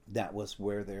 That was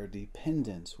where their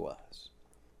dependence was.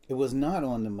 It was not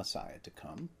on the Messiah to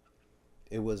come.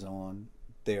 It was on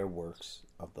their works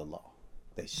of the law.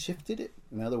 They shifted it.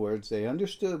 In other words, they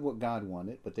understood what God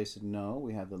wanted, but they said, no,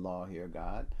 we have the law here,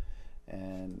 God,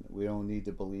 and we don't need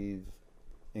to believe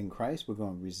in Christ. We're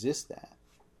going to resist that,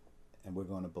 and we're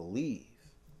going to believe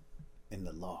in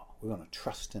the law. We're going to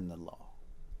trust in the law.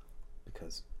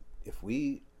 Because if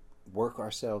we work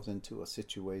ourselves into a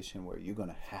situation where you're going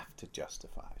to have to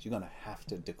justify us, you're going to have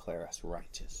to declare us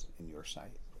righteous in your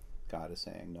sight, God is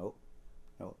saying, nope,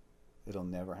 it'll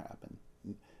never happen.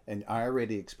 And I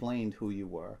already explained who you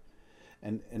were.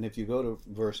 And if you go to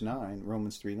verse 9,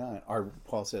 Romans 3:9,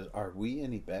 Paul says, are we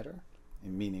any better?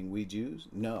 Meaning we Jews?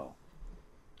 No.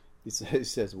 He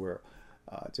says we're,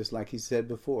 just like he said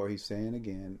before, he's saying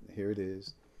again, here it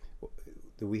is.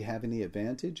 Do we have any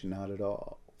advantage? Not at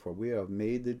all. For we have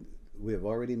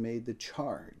already made the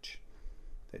charge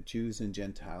that Jews and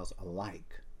Gentiles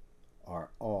alike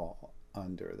are all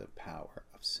under the power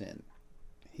of sin.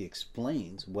 He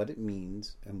explains what it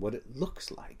means and what it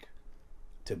looks like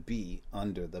to be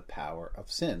under the power of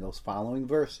sin. Those following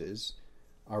verses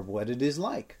are what it is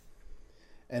like.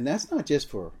 And that's not just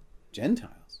for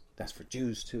Gentiles. That's for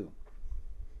Jews too.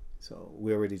 So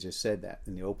we already just said that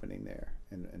in the opening there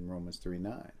in Romans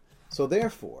 3:9. So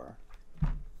therefore,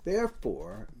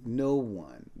 no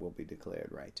one will be declared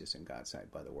righteous in God's sight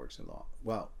by the works of law.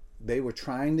 Well, they were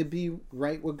trying to be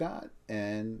right with God,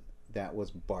 and that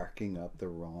was barking up the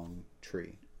wrong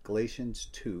tree. Galatians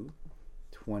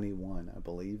 2:21, I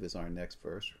believe, is our next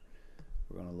verse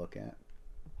we're going to look at.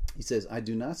 He says, I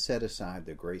do not set aside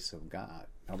the grace of God.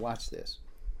 Now watch this.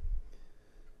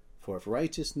 For if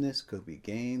righteousness could be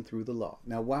gained through the law.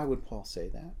 Now why would Paul say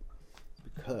that?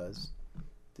 Because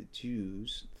the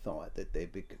Jews thought that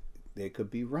they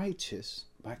could be righteous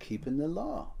by keeping the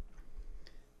law.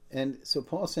 And so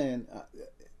Paul's saying,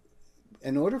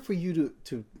 in order for you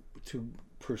to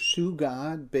pursue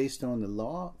God based on the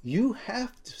law, you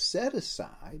have to set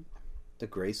aside the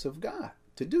grace of God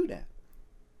to do that.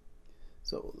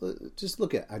 So just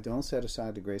look at, I don't set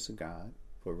aside the grace of God,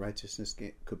 for righteousness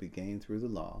could be gained through the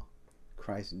law.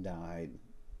 Christ died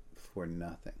for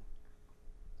nothing.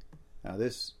 Now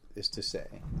this is to say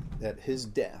that his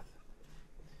death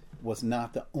was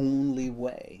not the only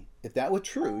way. If that were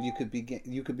true, you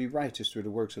could be righteous through the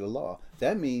works of the law.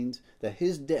 That means that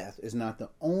his death is not the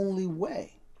only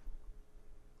way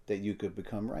that you could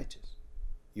become righteous.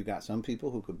 You got some people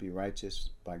who could be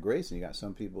righteous by grace, and you got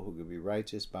some people who could be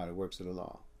righteous by the works of the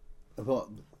law.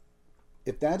 Well,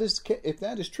 if that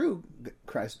is true,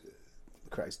 Christ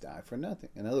died for nothing.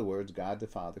 In other words, God the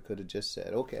Father could have just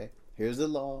said, okay, here's the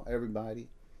law, everybody.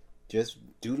 Just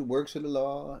do the works of the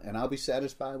law, and I'll be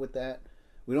satisfied with that.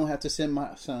 We don't have to send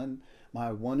my son,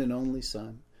 my one and only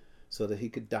son, so that he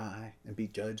could die and be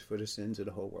judged for the sins of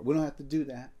the whole world. We don't have to do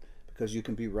that, because you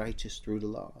can be righteous through the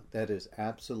law. That is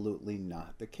absolutely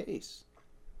not the case.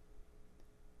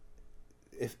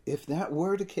 If that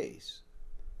were the case,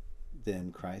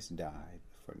 then Christ died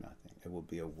for nothing. It will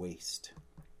be a waste.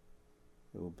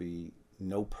 It will be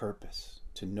no purpose,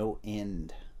 to no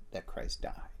end that Christ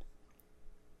died.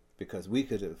 Because we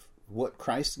could have, what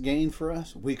Christ gained for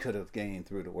us, we could have gained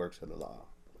through the works of the law.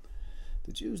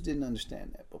 The Jews didn't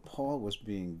understand that, but Paul was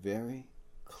being very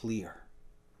clear.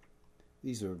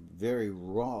 These are very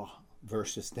raw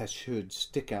verses that should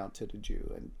stick out to the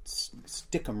Jew and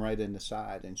stick them right in the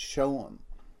side and show them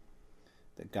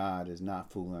that God is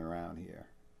not fooling around here.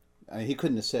 I mean, he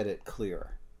couldn't have said it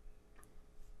clearer.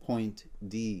 Point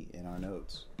D in our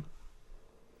notes.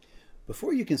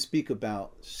 Before you can speak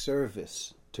about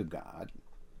service to God,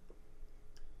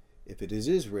 if it is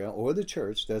Israel or the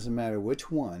church, doesn't matter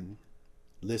which one,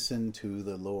 listen to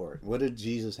the Lord. What did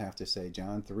Jesus have to say?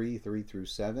 John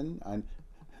 3:3-7. I'm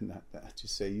not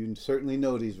just say you certainly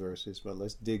know these verses, but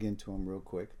let's dig into them real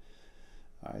quick.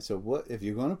 All right, so what if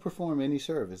you're going to perform any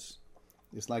service?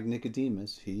 It's like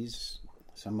Nicodemus. He's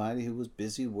somebody who was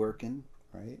busy working,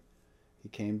 right? He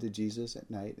came to Jesus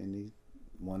at night and he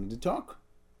wanted to talk.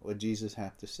 What did Jesus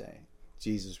have to say?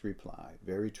 Jesus replied,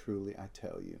 very truly I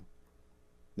tell you,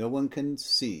 no one can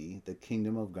see the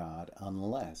kingdom of God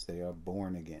unless they are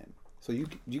born again. So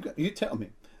you tell me,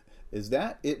 was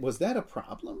that a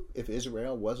problem if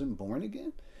Israel wasn't born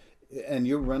again? And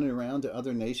you're running around to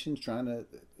other nations trying to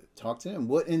talk to them.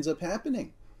 What ends up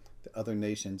happening? The other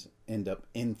nations end up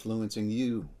influencing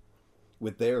you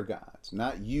with their gods,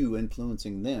 not you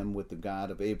influencing them with the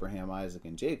God of Abraham, Isaac,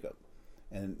 and Jacob,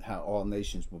 and how all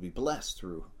nations will be blessed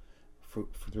through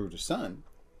the Son.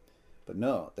 But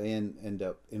no, they end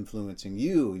up influencing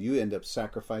you. You end up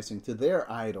sacrificing to their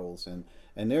idols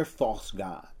and their false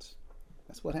gods.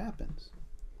 That's what happens.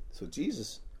 So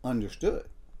Jesus understood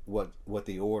what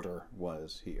the order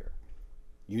was here.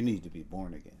 You need to be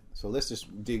born again. So let's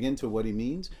just dig into what he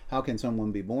means. How can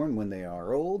someone be born when they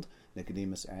are old?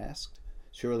 Nicodemus asked.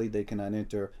 Surely they cannot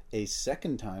enter a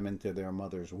second time into their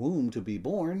mother's womb to be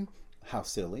born. How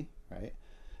silly, right?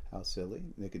 How silly.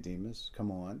 Nicodemus,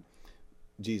 come on.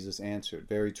 Jesus answered,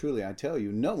 very truly, I tell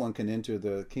you, no one can enter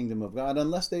the kingdom of God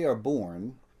unless they are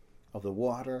born of the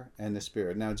water and the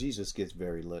Spirit. Now, Jesus gets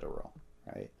very literal,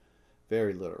 right?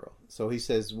 Very literal. So he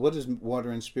says, what does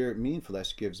water and spirit mean?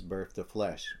 Flesh gives birth to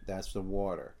flesh. That's the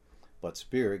water. But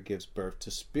spirit gives birth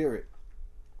to spirit.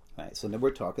 Right? So now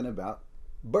we're talking about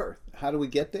birth. How do we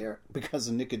get there? Because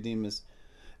of Nicodemus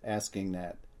asking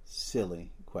that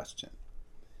silly question.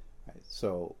 Right?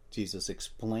 So Jesus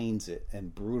explains it in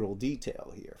brutal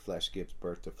detail here. Flesh gives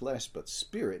birth to flesh, but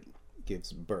spirit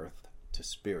gives birth to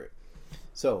spirit.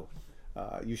 So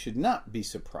you should not be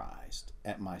surprised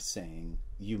at my saying,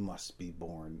 you must be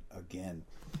born again.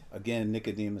 Again,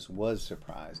 Nicodemus was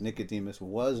surprised. Nicodemus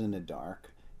was in the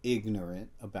dark, ignorant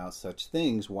about such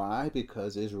things. Why?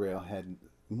 Because Israel had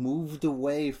moved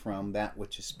away from that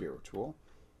which is spiritual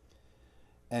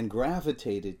and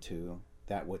gravitated to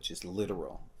that which is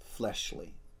literal,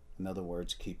 fleshly. In other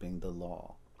words, keeping the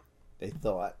law. They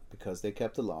thought because they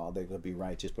kept the law, they could be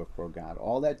righteous before God.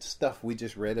 All that stuff we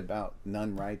just read about,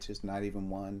 none righteous, not even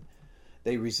one,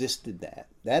 they resisted that.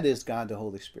 That is God the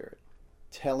Holy Spirit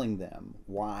telling them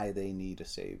why they need a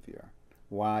Savior,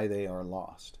 why they are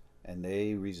lost. And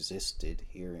they resisted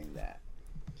hearing that.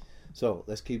 So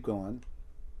let's keep going.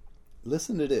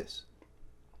 Listen to this.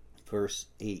 Verse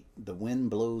 8. The wind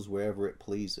blows wherever it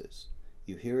pleases.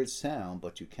 You hear its sound,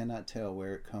 but you cannot tell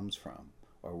where it comes from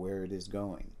or where it is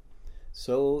going.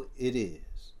 So it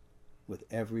is with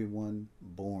everyone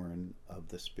born of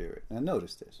the Spirit. Now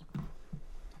notice this.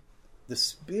 The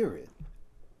Spirit,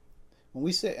 when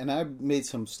we say, and I made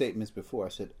some statements before, I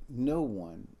said no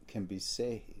one can be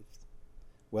saved,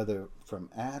 whether from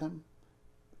Adam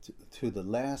to the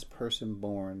last person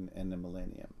born in the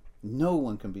millennium. No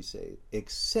one can be saved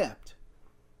except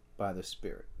by the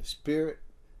Spirit. The Spirit,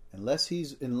 unless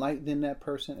he's enlightening that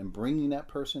person and bringing that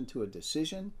person to a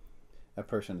decision, that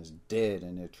person is dead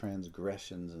in their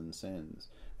transgressions and sins.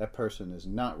 That person is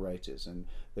not righteous, and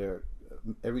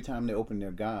every time they open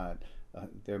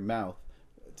their mouth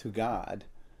to God,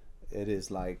 it is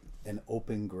like an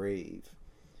open grave.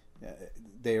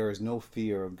 There is no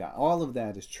fear of God. All of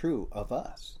that is true of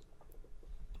us.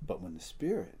 But when the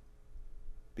Spirit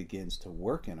begins to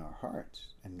work in our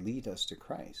hearts and lead us to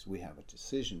Christ, we have a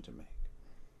decision to make.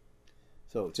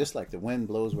 So just like the wind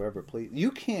blows wherever it pleases,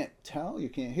 you can't tell, you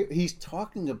can't hear. He's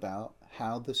talking about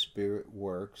how the Spirit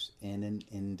works in an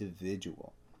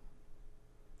individual.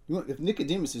 If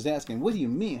Nicodemus is asking, what do you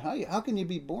mean? How can you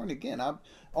be born again?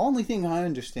 Only thing I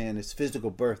understand is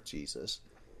physical birth, Jesus.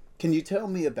 Can you tell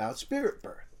me about spirit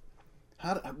birth?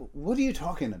 What are you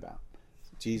talking about?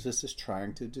 Jesus is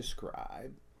trying to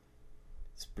describe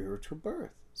spiritual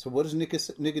birth. So what does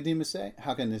Nicodemus say?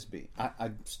 How can this be?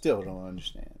 I still don't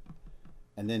understand.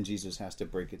 And then Jesus has to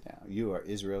break it down. You are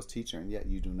Israel's teacher, and yet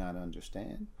you do not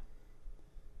understand.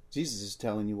 Jesus is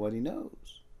telling you what he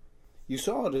knows. You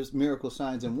saw those miracle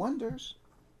signs and wonders,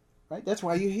 right? That's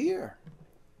why you're here.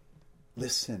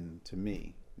 Listen to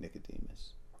me,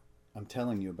 Nicodemus. I'm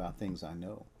telling you about things I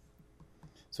know.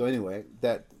 So anyway,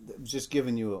 that just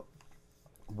giving you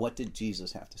what did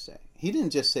Jesus have to say? He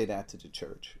didn't just say that to the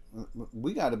church.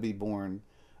 We got to be born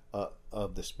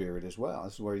of the Spirit as well.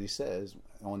 This is where he says,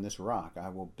 on this rock I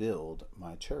will build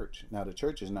my church. Now the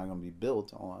church is not going to be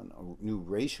built on a new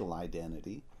racial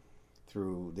identity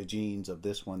through the genes of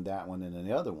this one, that one, and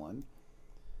the other one.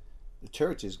 The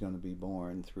church is going to be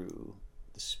born through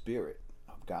the Spirit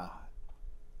of God,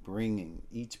 bringing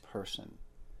each person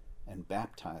and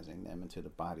baptizing them into the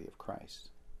body of Christ.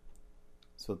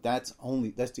 So that's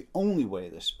the only way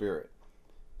the Spirit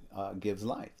gives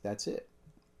life. That's it.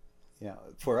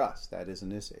 For us, that is in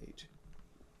this age.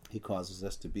 He causes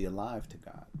us to be alive to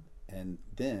God and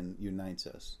then unites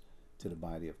us to the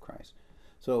body of Christ.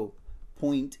 So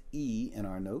point E in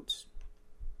our notes,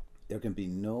 there can be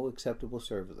no acceptable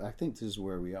service. I think this is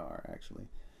where we are, actually.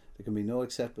 There can be no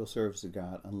acceptable service to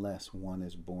God unless one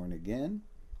is born again.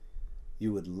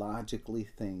 You would logically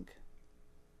think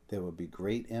there would be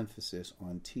great emphasis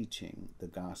on teaching the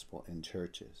gospel in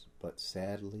churches, but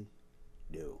sadly,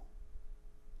 no.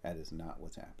 That is not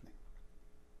what's happening.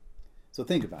 So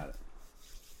think about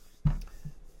it.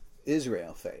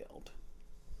 Israel failed.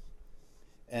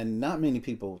 And not many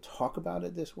people talk about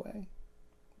it this way.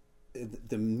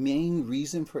 The main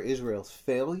reason for Israel's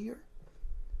failure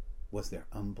was their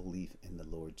unbelief in the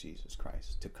Lord Jesus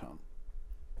Christ to come.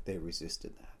 They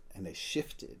resisted that. And they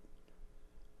shifted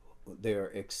their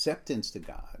acceptance to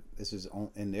God. This is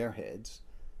in their heads.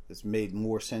 This made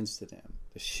more sense to them.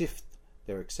 To shift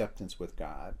their acceptance with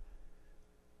God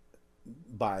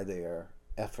by their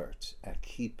efforts at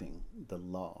keeping the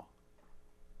law.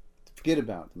 Forget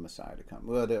about the Messiah to come.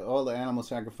 Well, all the animal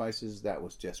sacrifices, that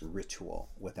was just ritual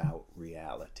without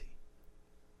reality.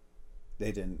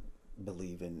 They didn't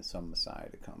believe in some Messiah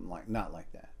to come, not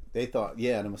like that. They thought,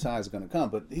 the Messiah is going to come,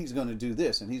 but he's going to do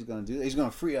this and he's going to do that. He's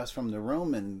going to free us from the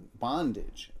Roman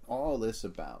bondage. All this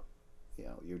about,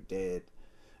 you're dead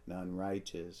and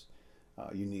unrighteous.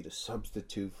 You need a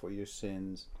substitute for your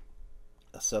sins,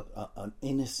 an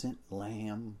innocent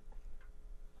lamb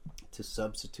to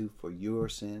substitute for your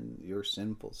sin, your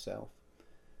sinful self.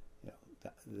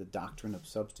 The doctrine of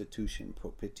substitution,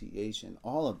 propitiation,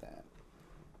 all of that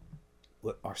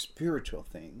are spiritual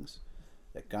things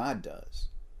that God does.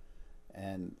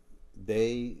 And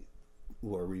they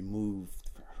were removed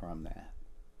from that.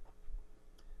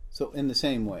 So in the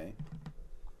same way,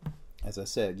 as I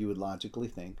said, you would logically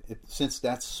think, since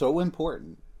that's so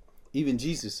important, even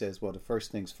Jesus says, well, the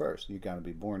first things first, you got to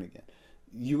be born again.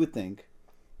 You would think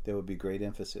there would be great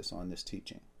emphasis on this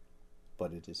teaching,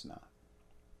 but it is not.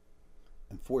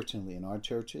 Unfortunately, in our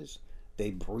churches,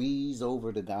 they breeze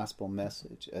over the gospel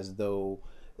message as though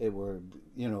it were,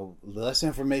 less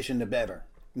information, the better.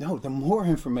 No, the more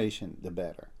information, the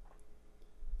better.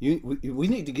 We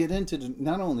need to get into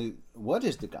not only what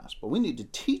is the gospel, we need to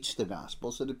teach the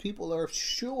gospel so that people are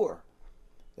sure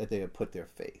that they have put their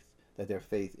faith that their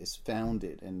faith is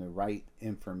founded in the right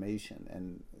information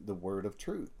and the word of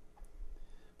truth.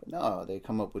 But no, they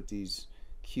come up with these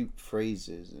cute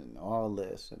phrases and all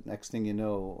this, and next thing you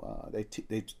know, they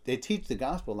teach the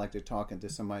gospel like they're talking to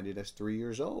somebody that's 3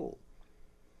 years old.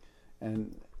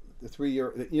 And the 3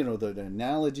 year, the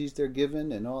analogies they're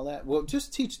given and all that. Well,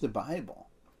 just teach the Bible.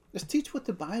 Just teach what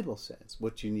the Bible says,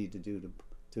 what you need to do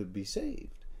to be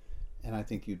saved. And I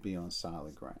think you'd be on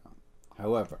solid ground.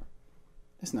 However,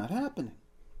 it's not happening.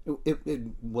 It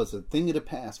was a thing of the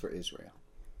past for Israel.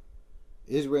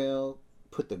 Israel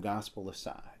put the gospel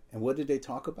aside. And what did they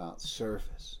talk about?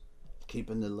 Service,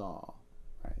 keeping the law.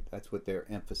 Right? That's what their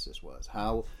emphasis was.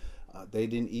 How they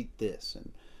didn't eat this,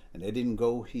 and they didn't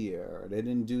go here, or they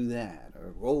didn't do that,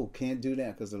 or can't do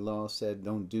that because the law said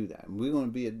don't do that. And we're going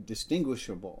to be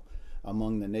distinguishable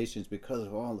among the nations because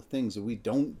of all the things that we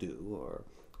don't do,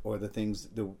 or the things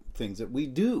that we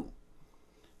do.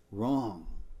 Wrong.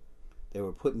 They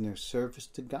were putting their service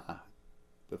to God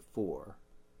before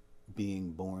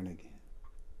being born again.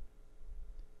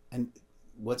 And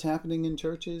what's happening in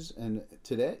churches and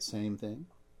today, same thing.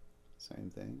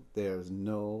 There's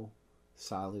no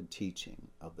solid teaching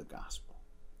of the gospel.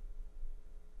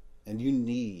 And you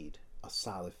need a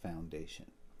solid foundation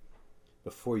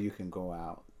before you can go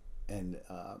out and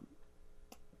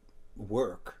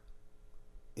work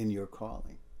in your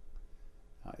calling.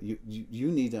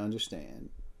 You need to understand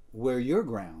where your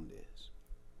ground is.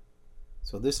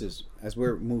 So this is, as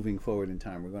we're moving forward in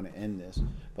time, we're going to end this.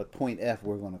 But point F,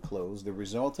 we're going to close. The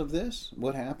result of this,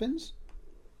 what happens?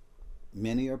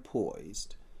 Many are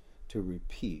poised to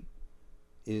repeat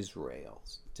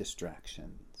Israel's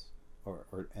distractions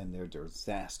and their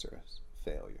disastrous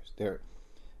failures.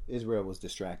 Israel was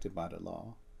distracted by the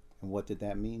law. And what did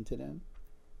that mean to them?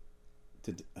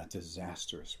 A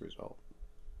disastrous result.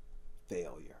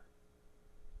 Failure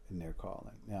in their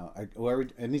calling. Now,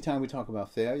 anytime we talk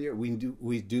about failure, we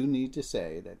do need to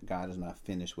say that God is not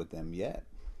finished with them yet,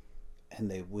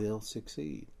 and they will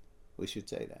succeed. We should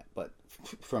say that. But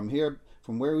from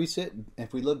where we sit,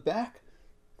 if we look back,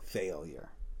 failure.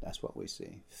 That's what we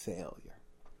see. Failure.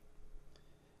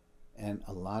 And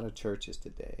a lot of churches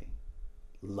today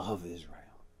love Israel.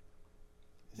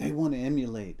 They want to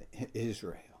emulate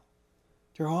Israel.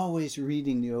 They're always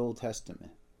reading the Old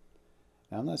Testament.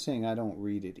 Now, I'm not saying I don't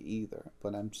read it either,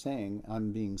 but I'm saying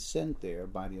I'm being sent there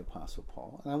by the Apostle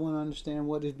Paul, and I want to understand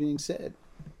what is being said.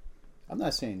 I'm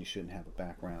not saying you shouldn't have a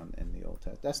background in the Old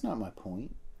Testament. That's not my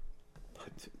point.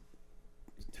 But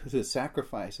to the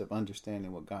sacrifice of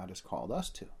understanding what God has called us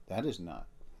to, that is not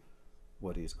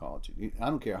what He's called you. I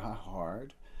don't care how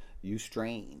hard you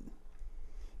strain.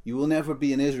 You will never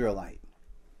be an Israelite.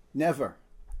 Never.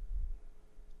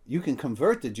 You can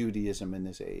convert to Judaism in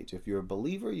this age. If you're a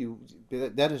believer,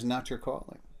 that is not your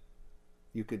calling.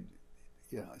 You could,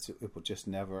 it will just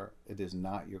never, it is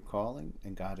not your calling,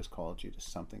 and God has called you to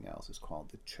something else. It's called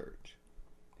the church,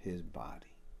 His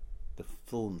body, the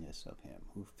fullness of Him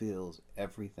who fills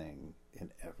everything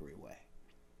in every way.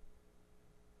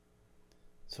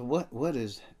 So what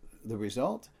is the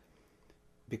result?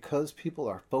 Because people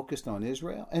are focused on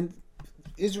Israel and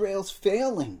Israel's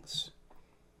failings.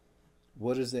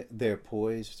 What is it? They're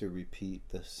poised to repeat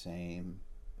the same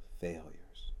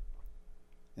failures.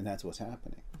 And that's what's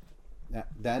happening.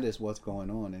 That is what's going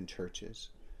on in churches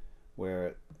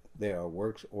where they are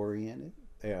works-oriented.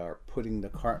 They are putting the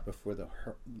cart before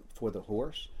the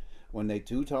horse. When they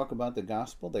do talk about the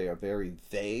gospel, they are very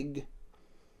vague,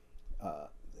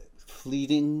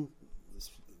 fleeting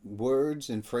words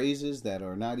and phrases that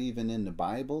are not even in the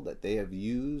Bible that they have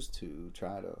used to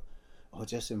try to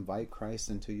just invite Christ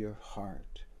into your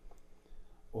heart,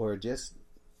 or just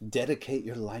dedicate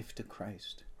your life to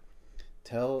Christ.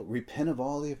 Repent of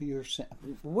all of your sin.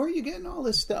 Where are you getting all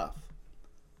this stuff?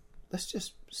 Let's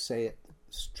just say it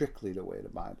strictly the way the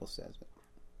Bible says it.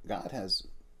 God has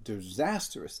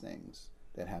disastrous things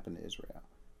that happen to Israel.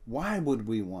 Why would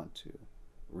we want to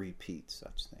repeat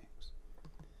such things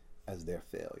as their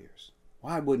failures?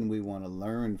 Why wouldn't we want to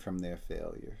learn from their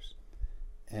failures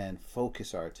and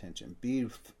focus our attention,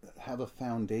 have a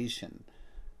foundation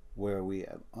where we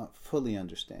fully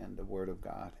understand the Word of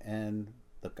God and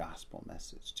the gospel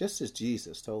message, just as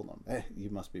Jesus told them, you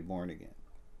must be born again.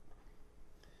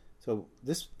 So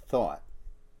this thought,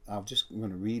 I'm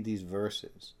going to read these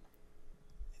verses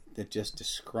that just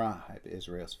describe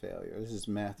Israel's failure. This is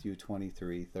Matthew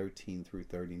 23, 13 through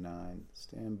 39.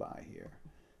 Stand by here.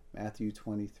 Matthew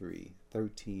 23,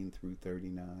 13 through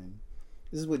 39.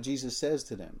 This is what Jesus says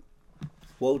to them.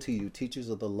 Woe to you, teachers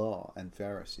of the law and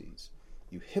Pharisees,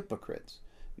 you hypocrites!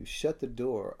 You shut the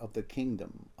door of the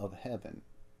kingdom of heaven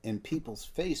in people's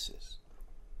faces.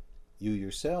 You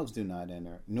yourselves do not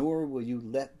enter, nor will you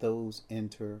let those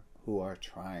enter who are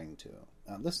trying to.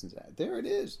 Now listen to that. There it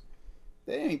is.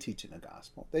 They ain't teaching the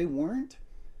gospel. They weren't.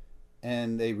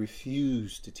 And they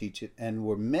refused to teach it and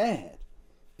were mad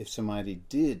if somebody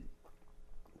did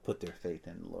put their faith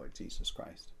in the Lord Jesus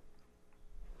Christ.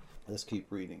 Let's keep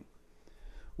reading.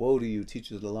 Woe to you,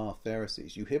 teachers of the law,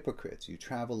 Pharisees, you hypocrites! You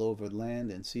travel over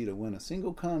land and sea to win a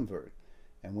single convert,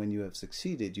 and when you have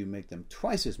succeeded, you make them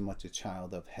twice as much a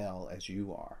child of hell as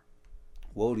you are.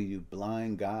 Woe to you,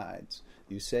 blind guides!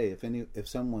 You say, if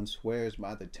someone swears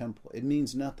by the temple, it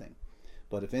means nothing.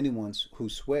 But if anyone who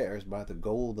swears by the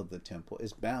gold of the temple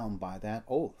is bound by that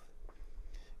oath.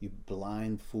 You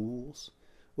blind fools!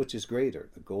 Which is greater,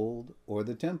 the gold or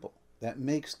the temple? That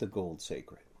makes the gold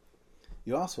sacred.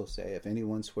 You also say, if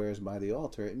anyone swears by the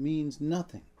altar, it means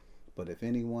nothing. But if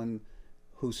anyone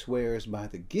who swears by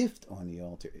the gift on the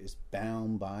altar is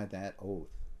bound by that oath.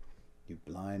 You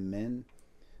blind men!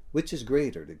 Which is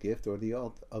greater, the gift or the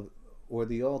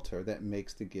altar that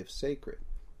makes the gift sacred?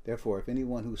 Therefore, if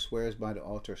anyone who swears by the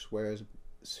altar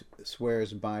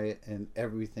swears by it and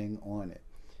everything on it,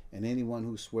 and anyone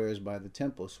who swears by the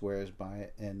temple swears by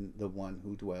it and the one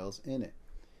who dwells in it.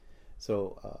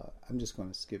 So I'm just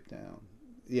going to skip down.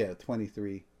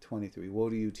 23. Woe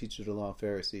to you, teachers of the law,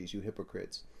 Pharisees, you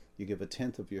hypocrites! You give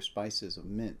 1/10 of your spices of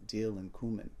mint, dill, and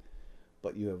cumin,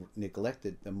 but you have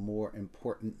neglected the more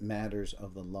important matters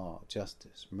of the law,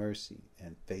 justice, mercy,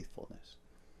 and faithfulness.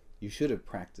 You should have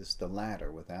practiced the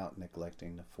latter without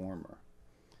neglecting the former.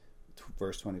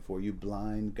 Verse 24, you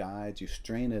blind guides, you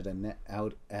strain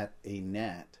out at a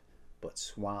gnat, but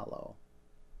swallow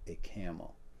a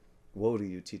camel. Woe to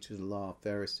you, teachers of the law,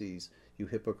 Pharisees, you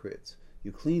hypocrites!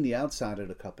 You clean the outside of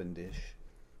the cup and dish,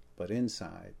 but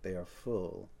inside they are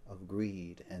full of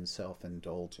greed and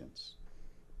self-indulgence.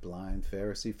 Blind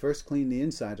Pharisee, first clean the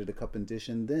inside of the cup and dish,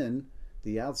 and then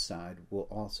the outside will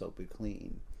also be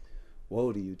clean.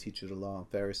 Woe to you, teachers of the law,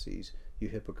 Pharisees, you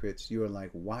hypocrites! You are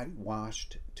like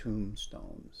whitewashed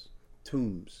tombs,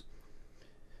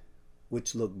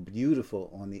 which look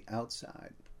beautiful on the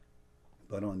outside,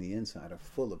 but on the inside are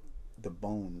full of the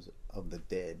bones of the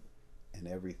dead and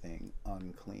everything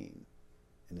unclean.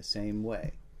 In the same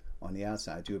way, on the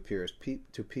outside you appear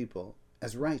to people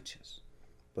as righteous,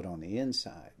 but on the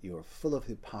inside you are full of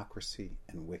hypocrisy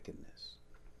and wickedness.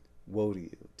 Woe to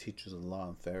you, teachers of the law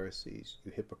and Pharisees,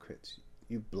 you hypocrites!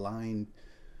 You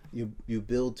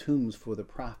build tombs for the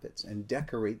prophets and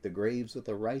decorate the graves of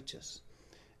the righteous.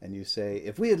 And you say,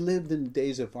 if we had lived in the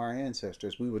days of our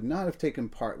ancestors, we would not have taken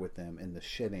part with them in the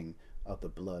shedding of the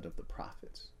blood of the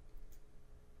prophets.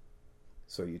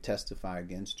 So you testify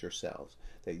against yourselves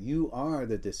that you are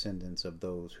the descendants of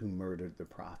those who murdered the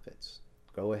prophets.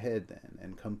 Go ahead then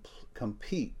and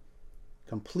complete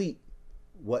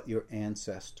what your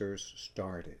ancestors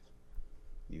started.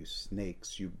 You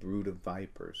snakes, you brood of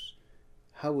vipers,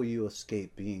 how will you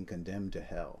escape being condemned to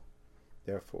hell?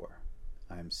 Therefore,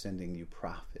 I am sending you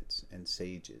prophets and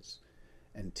sages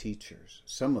and teachers.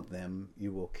 Some of them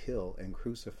you will kill and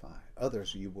crucify.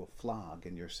 Others you will flog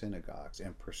in your synagogues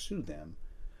and pursue them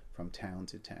from town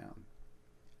to town.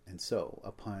 And so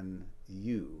upon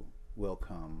you will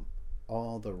come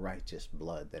all the righteous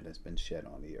blood that has been shed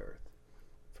on the earth,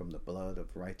 from the blood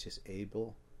of righteous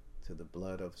Abel to the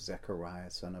blood of Zechariah,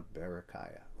 son of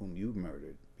Berechiah, whom you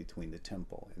murdered between the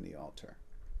temple and the altar.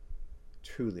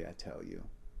 Truly I tell you,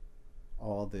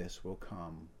 all this will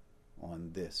come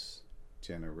on this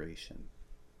generation.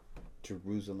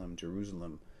 Jerusalem,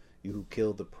 Jerusalem, you who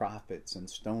killed the prophets and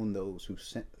stoned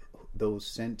those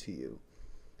sent to you,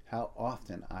 how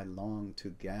often I long to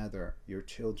gather your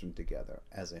children together,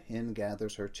 as a hen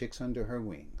gathers her chicks under her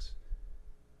wings,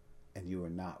 and you are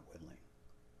not willing.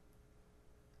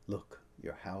 Look,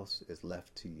 your house is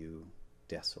left to you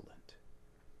desolate.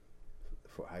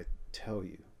 For I tell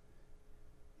you,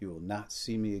 you will not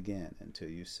see me again until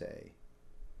you say,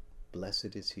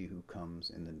 blessed is he who comes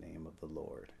in the name of the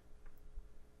Lord.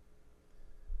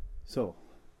 So,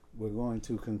 we're going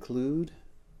to conclude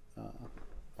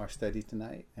our study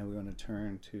tonight, and we're going to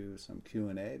turn to some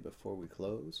Q&A before we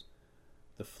close.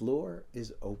 The floor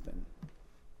is open.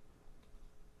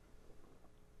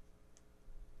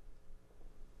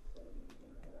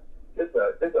 Just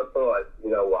a thought,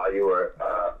 while you were,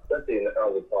 especially in the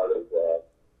early part of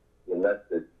your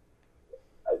message,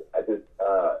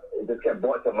 it just kept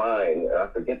brought to mind, I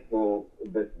forget who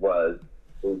this was,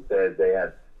 who said they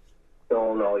had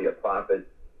stoned all your prophets,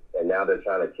 and now they're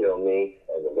trying to kill me,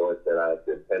 and the Lord said, I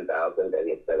did 10,000 that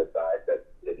he set aside that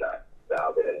did not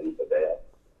bow their knee for that.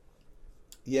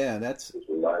 Yeah, that's... Just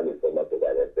reminded so much of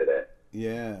that incident.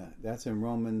 Yeah, that's in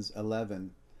Romans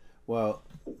 11. Well,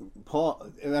 Paul,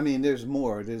 I mean, there's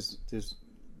more. This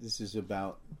is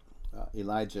about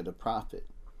Elijah the prophet,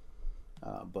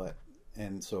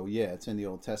 and so it's in the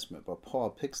Old Testament. But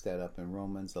Paul picks that up in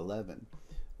Romans 11,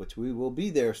 which we will be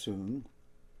there soon.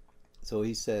 So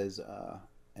he says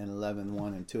in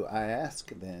 11:1 and 2, I ask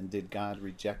then, did God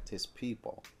reject his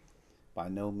people? By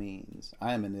no means.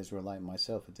 I am an Israelite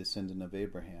myself, a descendant of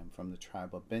Abraham from the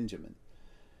tribe of Benjamin.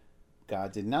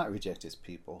 God did not reject his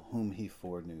people, whom he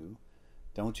foreknew.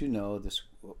 Don't you know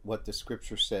what the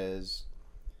scripture says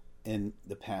in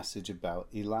the passage about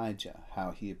Elijah,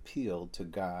 how he appealed to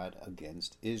God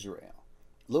against Israel?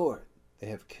 Lord, they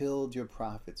have killed your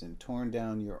prophets and torn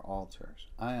down your altars.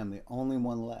 I am the only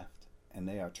one left, and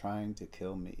they are trying to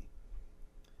kill me.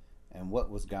 And what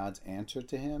was God's answer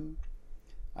to him?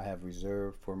 I have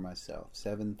reserved for myself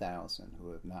 7,000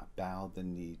 who have not bowed the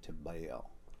knee to Baal.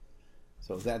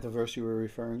 So is that the verse you were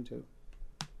referring to?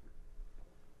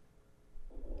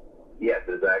 Yes,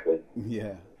 exactly.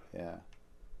 Yeah.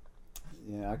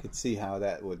 I could see how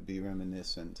that would be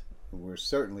reminiscent. We're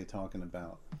certainly talking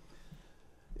about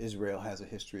Israel has a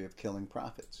history of killing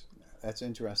prophets. That's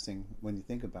interesting when you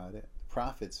think about it.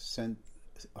 Prophets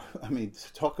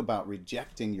talk about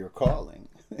rejecting your calling.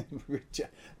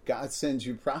 God sends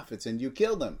you prophets and you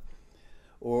kill them.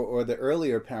 Or the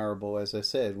earlier parable, as I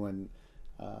said, when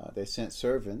they sent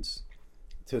servants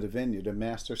to the vineyard. The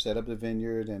master set up the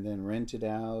vineyard and then rented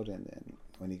out, and then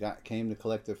when he came to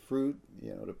collect the fruit,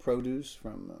 the produce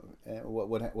from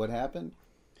what happened?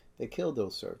 They killed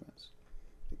those servants.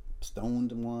 They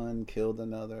stoned one, killed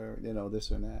another,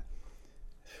 this and that.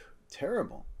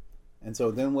 Terrible. And so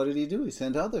then what did he do? He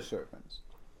sent other servants.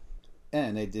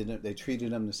 And they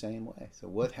treated them the same way. So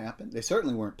what happened? They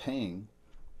certainly weren't paying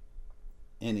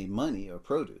any money or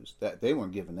produce. That they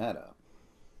weren't giving that up.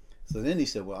 So then he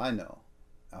said, well, I know.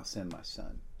 I'll send my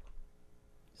son.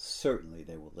 Certainly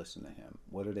they will listen to him.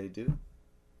 What do?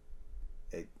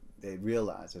 They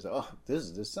realize, this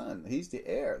is the son. He's the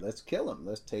heir. Let's kill him.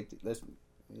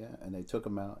 And they took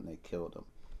him out and they killed him,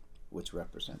 which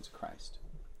represents Christ.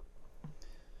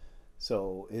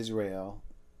 So Israel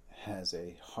has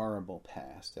a horrible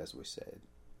past, as we said.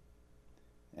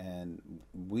 And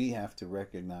we have to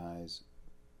recognize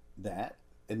that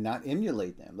and not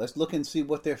emulate them. Let's look and see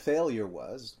what their failure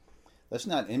was. Let's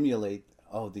not emulate,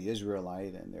 the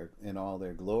Israelite and in all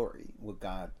their glory, what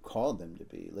God called them to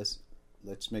be. Let's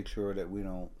make sure that we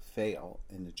don't fail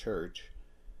in the church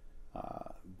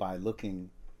by looking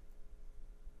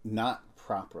not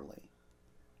properly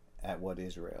at what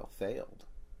Israel failed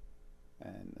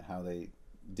and how they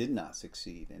did not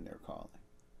succeed in their calling.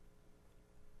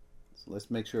 So let's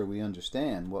make sure we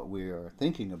understand what we are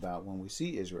thinking about when we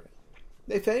see Israel.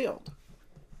 They failed.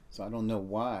 So I don't know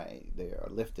why they are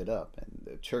lifted up and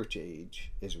the church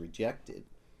age is rejected.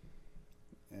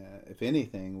 If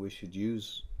anything, we should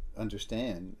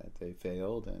understand that they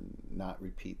failed and not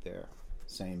repeat their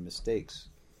same mistakes.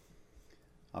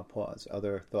 I'll pause.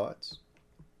 Other thoughts?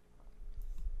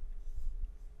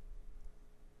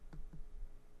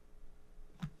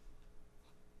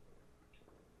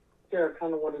 Yeah, I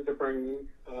kind of wanted to bring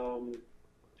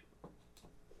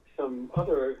some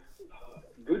other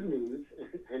good news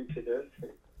into this,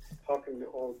 talking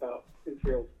all about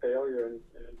Israel's failure and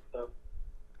stuff.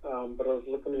 But I was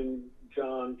looking in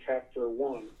John chapter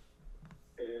 1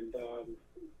 and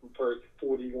verse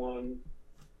 41,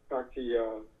 actually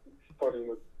starting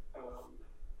with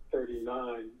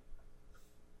 39.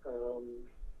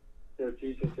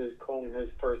 Jesus is calling his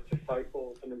first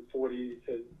disciples, and in 40 he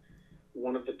says,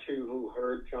 one of the two who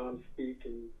heard John speak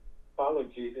and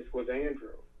followed Jesus was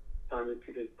Andrew, Simon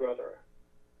Peter's brother.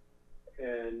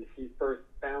 And he first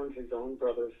found his own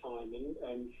brother Simon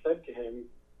and said to him,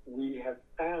 we have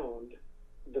found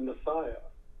the Messiah.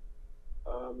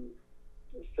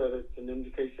 So that's an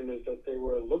indication is that they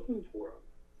were looking for him.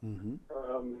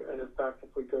 Mm-hmm. And in fact,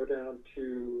 if we go down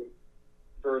to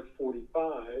verse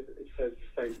 45, it says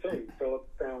the same thing. Philip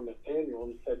found Nathanael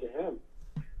and said to him,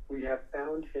 we have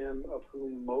found him of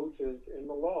whom Moses in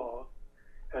the law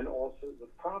and also the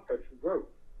prophets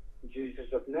wrote,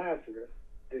 Jesus of Nazareth,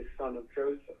 the son of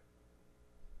Joseph.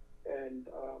 And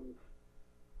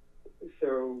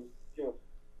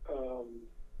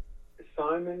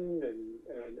Simon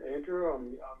and Andrew,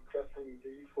 I'm guessing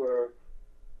these were,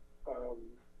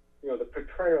 the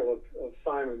portrayal of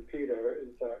Simon Peter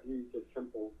is that he's a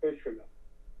simple fisherman.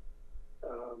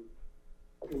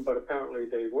 But apparently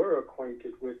they were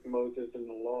acquainted with Moses and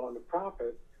the law and the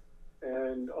prophets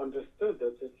and understood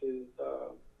that this is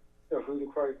who the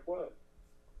Christ was.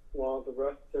 While the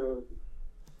rest of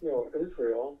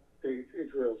Israel,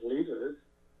 Israel's leaders,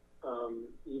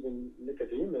 even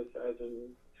Nicodemus, as in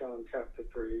John chapter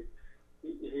 3,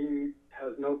 he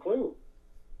has no clue.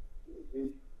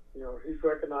 He's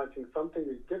recognizing something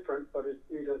is different, but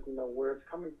he doesn't know where it's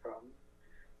coming from.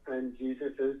 And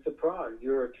Jesus is surprised.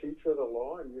 You're a teacher of the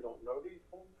law and you don't know these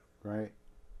things? Right.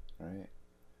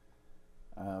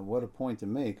 What a point to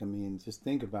make. I mean, just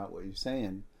think about what you're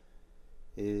saying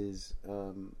is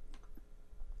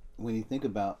when you think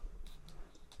about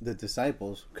the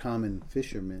disciples, common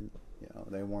fishermen,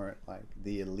 they weren't like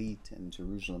the elite in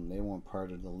Jerusalem. They weren't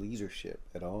part of the leadership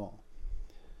at all.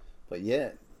 But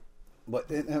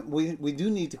we do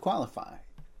need to qualify.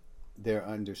 Their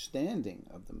understanding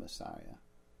of the Messiah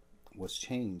was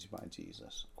changed by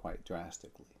Jesus quite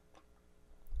drastically.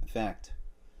 In fact,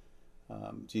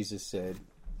 Jesus said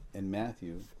in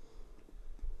Matthew,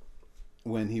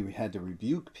 when he had to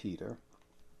rebuke Peter,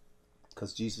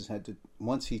 because Jesus had to,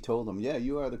 once he told him, yeah,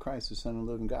 you are the Christ, the Son of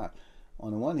the living God.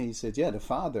 On the one hand, he said, yeah, the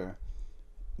Father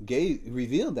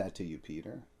revealed that to you,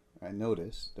 Peter. I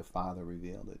notice the Father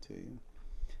revealed it to you.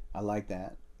 I like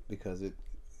that because it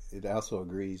also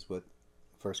agrees with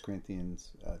 1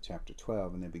 Corinthians chapter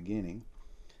 12 in the beginning,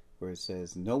 where it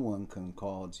says, no one can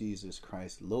call Jesus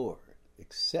Christ Lord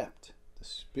except the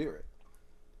Spirit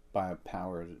by the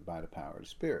power of the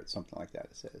Spirit. Something like that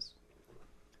it says.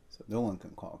 So no one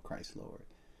can call Christ Lord.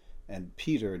 And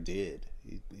Peter did.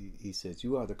 He says,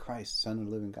 you are the Christ, Son of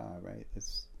the living God, right?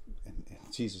 And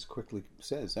Jesus quickly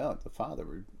says, oh, the Father.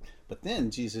 But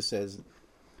then Jesus says,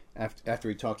 after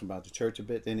he talked about the church a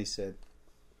bit, then he said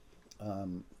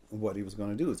what he was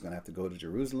going to do. He was going to have to go to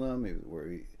Jerusalem, where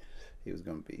he was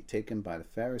going to be taken by the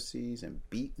Pharisees and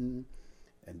beaten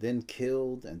and then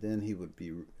killed, and then he would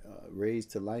be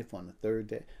raised to life on the third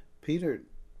day. Peter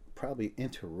probably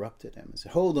interrupted him and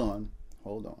said, hold on.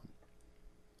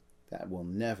 That will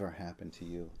never happen to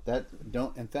you.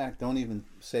 Don't even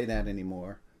say that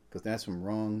anymore, because that's some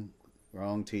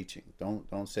wrong teaching.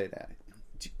 Don't say that.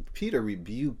 Peter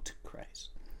rebuked Christ.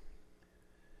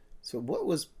 So what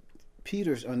was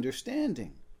Peter's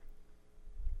understanding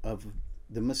of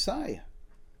the Messiah?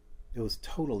 It was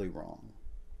totally wrong.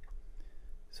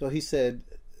 So he said,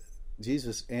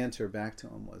 Jesus' answer back to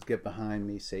him was, get behind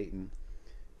me, Satan.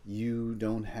 You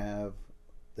don't have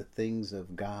the things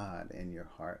of God in your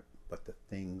heart, but the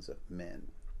things of men.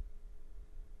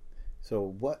 So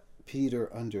what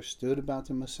Peter understood about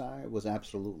the Messiah was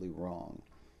absolutely wrong.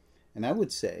 And I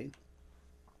would say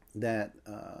that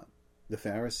the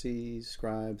Pharisees,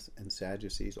 scribes, and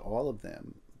Sadducees, all of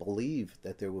them believed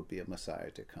that there would be a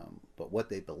Messiah to come. But what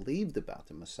they believed about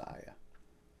the Messiah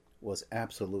was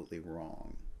absolutely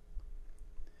wrong.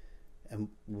 And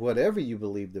whatever you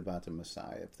believed about the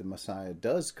Messiah, if the Messiah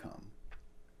does come,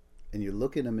 and you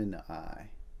look at him in the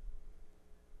eye,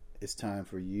 it's time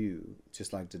for you,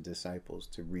 just like the disciples,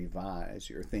 to revise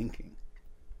your thinking.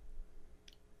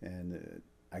 And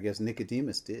I guess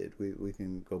Nicodemus did. We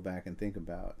can go back and think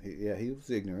about, he was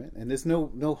ignorant. And there's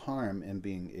no harm in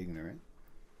being ignorant.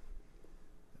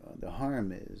 The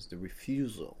harm is the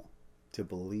refusal to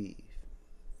believe,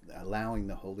 allowing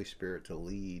the Holy Spirit to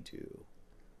lead you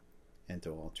into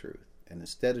all truth. And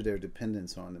instead of their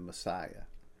dependence on the Messiah,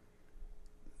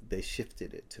 they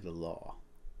shifted it to the law.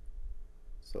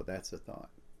 So that's a thought.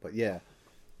 But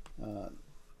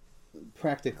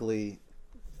practically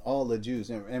all the Jews,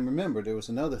 and remember, there was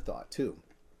another thought too,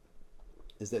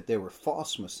 is that there were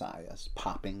false messiahs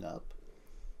popping up.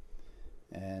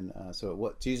 And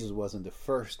so Jesus wasn't the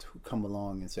first who come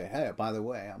along and say, hey, by the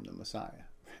way, I'm the Messiah.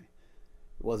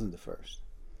 It wasn't the first.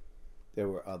 There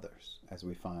were others, as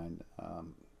we find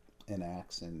in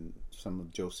Acts and some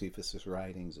of Josephus'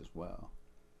 writings as well.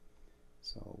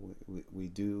 So we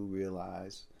do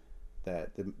realize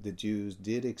that the Jews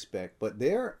did expect, but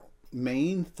their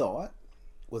main thought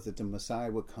was that the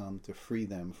Messiah would come to free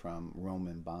them from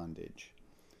Roman bondage,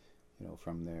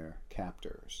 from their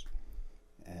captors.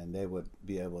 And they would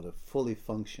be able to fully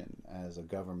function as a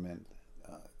government,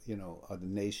 a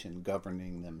nation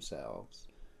governing themselves.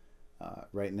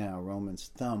 Right now,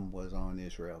 Roman's thumb was on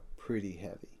Israel pretty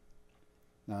heavy,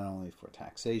 not only for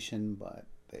taxation, but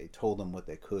they told them what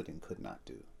they could and could not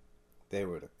do. They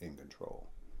were in control.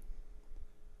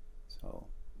 So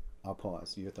I'll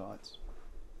pause. Your thoughts?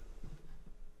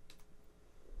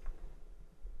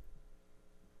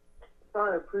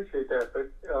 I appreciate that,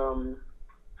 but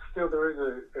still there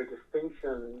is a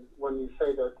distinction when you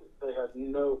say that they had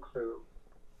no clue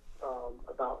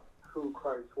about who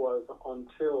Christ was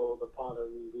until the Father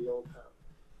revealed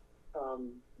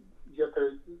him. Yet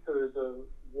there's a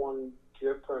one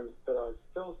difference that I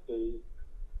still see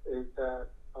is that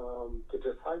the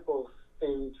disciples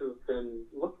seem to have been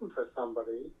looking for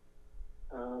somebody,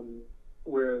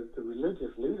 whereas the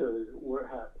religious leaders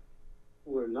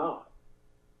were not.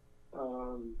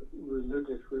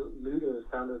 Religious leaders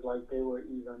sounded like they were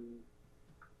even.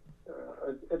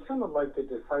 It sounded like the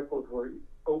disciples were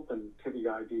open to the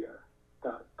idea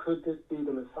that could this be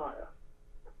the Messiah?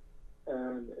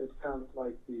 And it sounds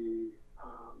like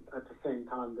at the same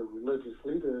time, the religious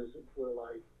leaders were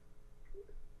like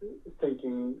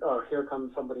thinking, "Oh, here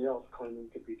comes somebody else claiming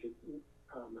to be the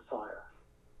Messiah,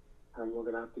 and we're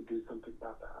going to have to do something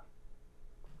about that."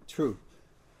 True.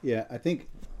 Yeah, I think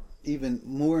even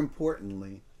more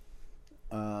importantly,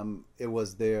 it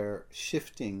was their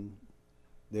shifting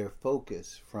their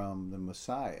focus from the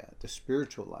Messiah, the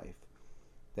spiritual life,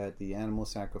 that the animal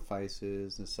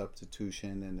sacrifices, the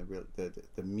substitution, and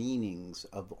the meanings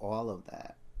of all of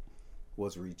that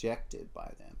was rejected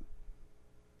by them.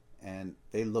 And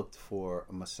they looked for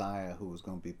a Messiah who was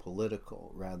going to be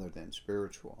political rather than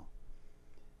spiritual.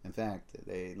 In fact,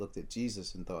 they looked at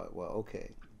Jesus and thought, well,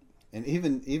 okay. And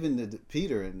even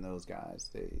Peter and those guys,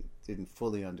 they didn't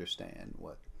fully understand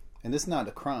what. And it's not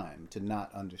a crime to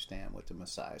not understand what the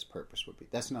Messiah's purpose would be.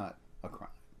 That's not a crime.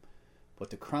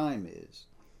 What the crime is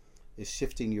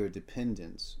shifting your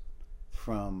dependence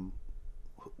from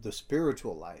the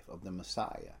spiritual life of the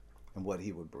Messiah and what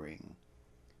he would bring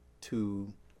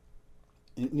to,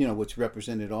 which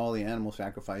represented all the animal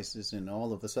sacrifices, and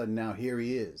all of a sudden now here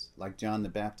he is, like John the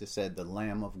Baptist said, the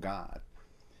Lamb of God.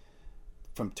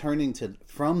 From turning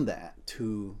from that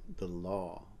to the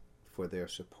law for their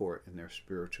support and their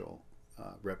spiritual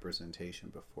representation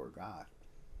before God.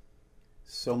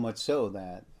 So much so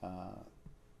that,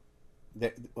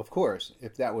 of course,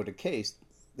 if that were the case,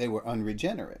 they were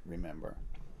unregenerate, remember.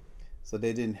 So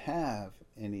they didn't have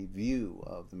any view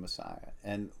of the Messiah.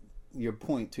 And to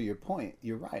your point,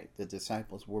 you're right. The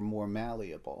disciples were more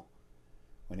malleable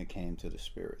when it came to the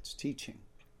Spirit's teaching.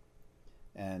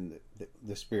 And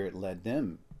the Spirit led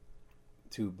them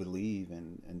to believe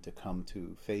and to come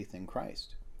to faith in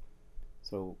Christ.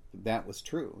 So that was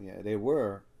true. Yeah, they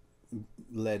were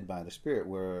led by the Spirit,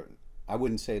 where I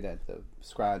wouldn't say that the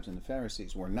scribes and the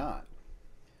Pharisees were not,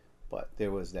 but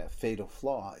there was that fatal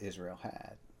flaw Israel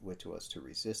had, which was to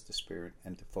resist the Spirit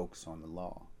and to focus on the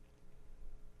law.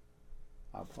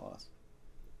 I'll pause.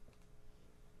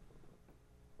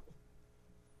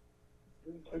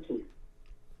 Thank you.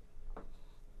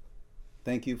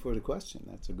 Thank you for the question.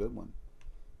 That's a good one.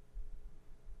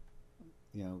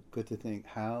 Good to think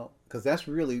how, because that's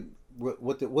really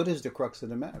what is the crux of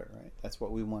the matter, right? That's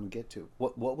what we want to get to.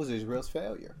 What was Israel's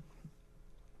failure?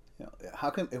 How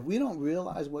come, if we don't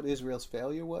realize what Israel's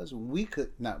failure was, we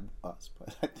could, not us,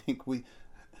 but I think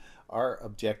our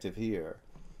objective here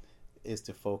is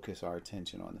to focus our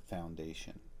attention on the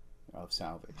foundation of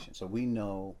salvation. So we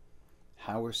know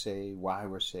how we're saved, why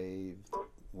we're saved,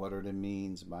 what are the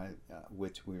means by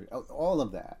which all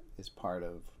of that is part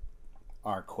of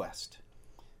our quest,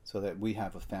 so that we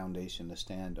have a foundation to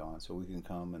stand on, so we can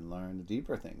come and learn the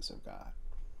deeper things of God.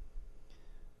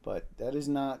 But that is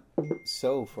not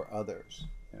so for others.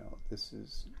 This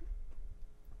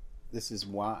is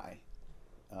why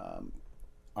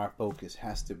our focus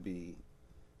has to be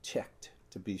checked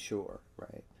to be sure,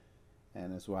 right?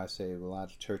 And that's why I say a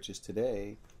lot of churches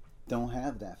today don't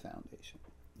have that foundation.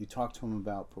 You talk to them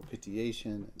about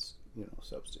propitiation,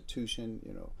 substitution,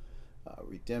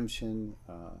 redemption,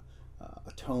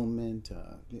 atonement,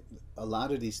 a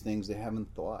lot of these things they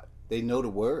haven't thought. They know the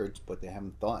words, but they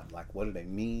haven't thought, like, what do they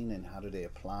mean and how do they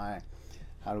apply?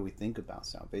 How do we think about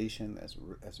salvation as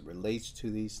it relates to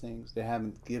these things? They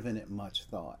haven't given it much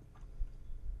thought.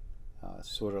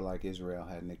 Sort of like Israel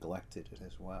had neglected it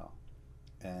as well.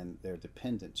 And their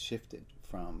dependence shifted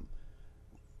from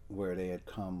where they had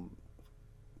come,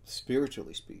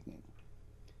 spiritually speaking,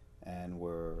 and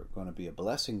were going to be a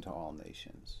blessing to all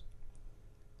nations.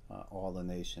 All the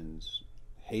nations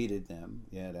hated them.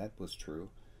 Yeah, that was true.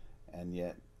 And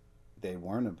yet they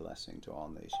weren't a blessing to all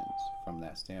nations from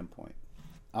that standpoint.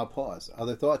 I'll pause.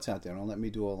 Other thoughts out there? Don't let me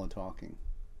do all the talking.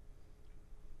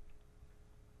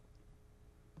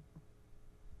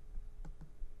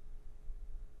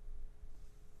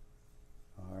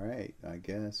 All right. I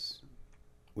guess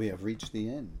we have reached the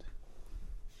end.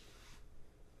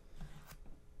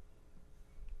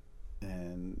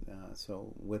 And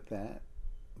so with that,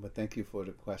 but thank you for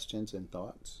the questions and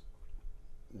thoughts.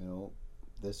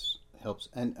 This helps.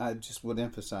 And I just would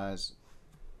emphasize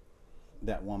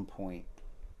that one point.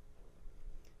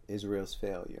 Israel's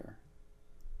failure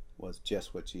was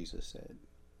just what Jesus said.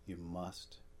 You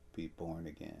must be born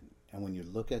again. And when you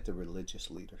look at the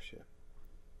religious leadership,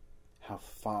 how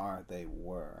far they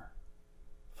were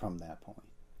from that point.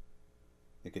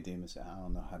 Nicodemus said, I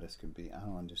don't know how this could be. I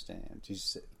don't understand.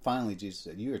 Finally, Jesus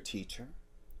said, you're a teacher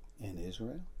in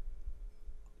Israel,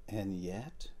 and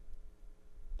yet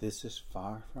this is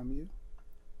far from you?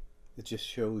 It just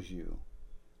shows you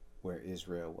where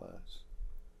Israel was,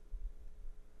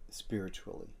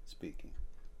 spiritually speaking.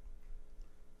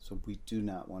 So we do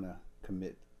not want to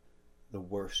commit the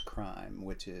worst crime,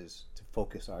 which is to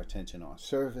focus our attention on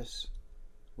service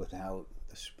without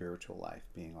the spiritual life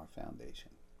being our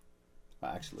foundation.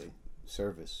 Well, actually,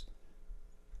 service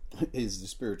is the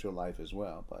spiritual life as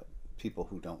well, but people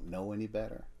who don't know any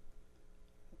better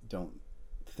don't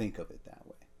think of it that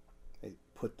way. They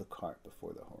put the cart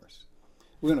before the horse.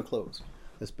 We're going to close.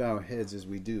 Let's bow our heads as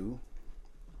we do.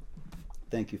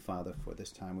 Thank you, Father, for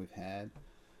this time we've had.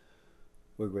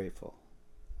 We're grateful.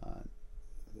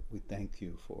 We thank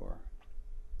you for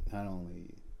not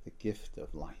only the gift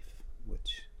of life,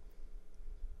 which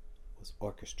was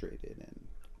orchestrated and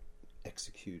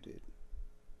executed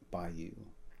by you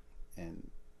and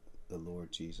the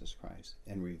Lord Jesus Christ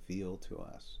and revealed to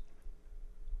us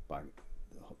by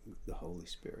the Holy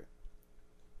Spirit.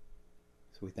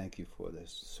 So we thank you for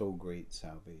this so great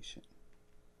salvation.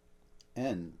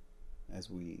 And as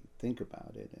we think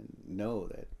about it and know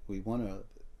that we want to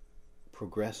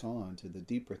progress on to the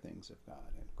deeper things of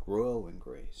God and grow in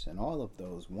grace and all of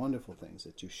those wonderful things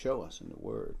that you show us in the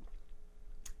Word,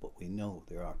 but we know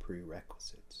there are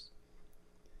prerequisites.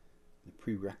 The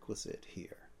prerequisite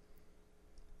here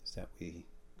is that we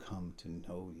come to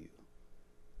know you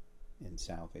in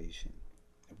salvation,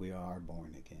 that we are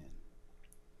born again,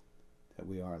 that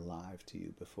we are alive to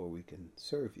you before we can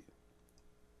serve you,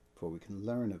 before we can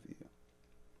learn of you.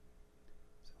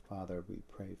 So, Father, we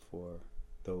pray for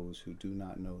those who do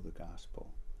not know the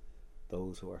gospel,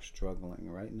 those who are struggling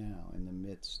right now in the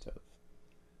midst of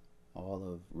all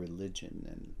of religion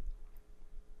and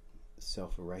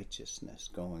self-righteousness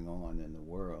going on in the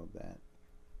world, that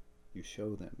you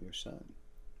show them your Son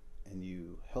and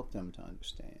you help them to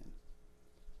understand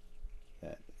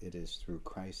that it is through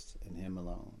Christ and Him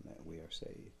alone that we are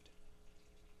saved.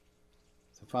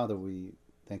 So, Father, we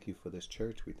thank you for this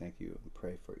church. We thank you and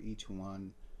pray for each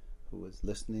one who is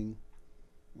listening.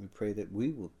 We pray that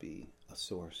we will be a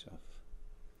source of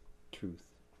truth,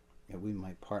 that we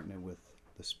might partner with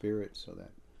the Spirit so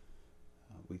that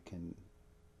we can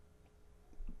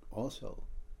also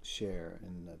share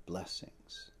in the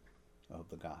blessings of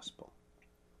the gospel.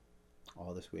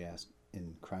 All this we ask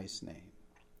in Christ's name.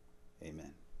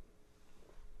 Amen.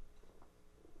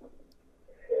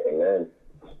 Amen.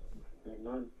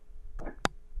 Amen.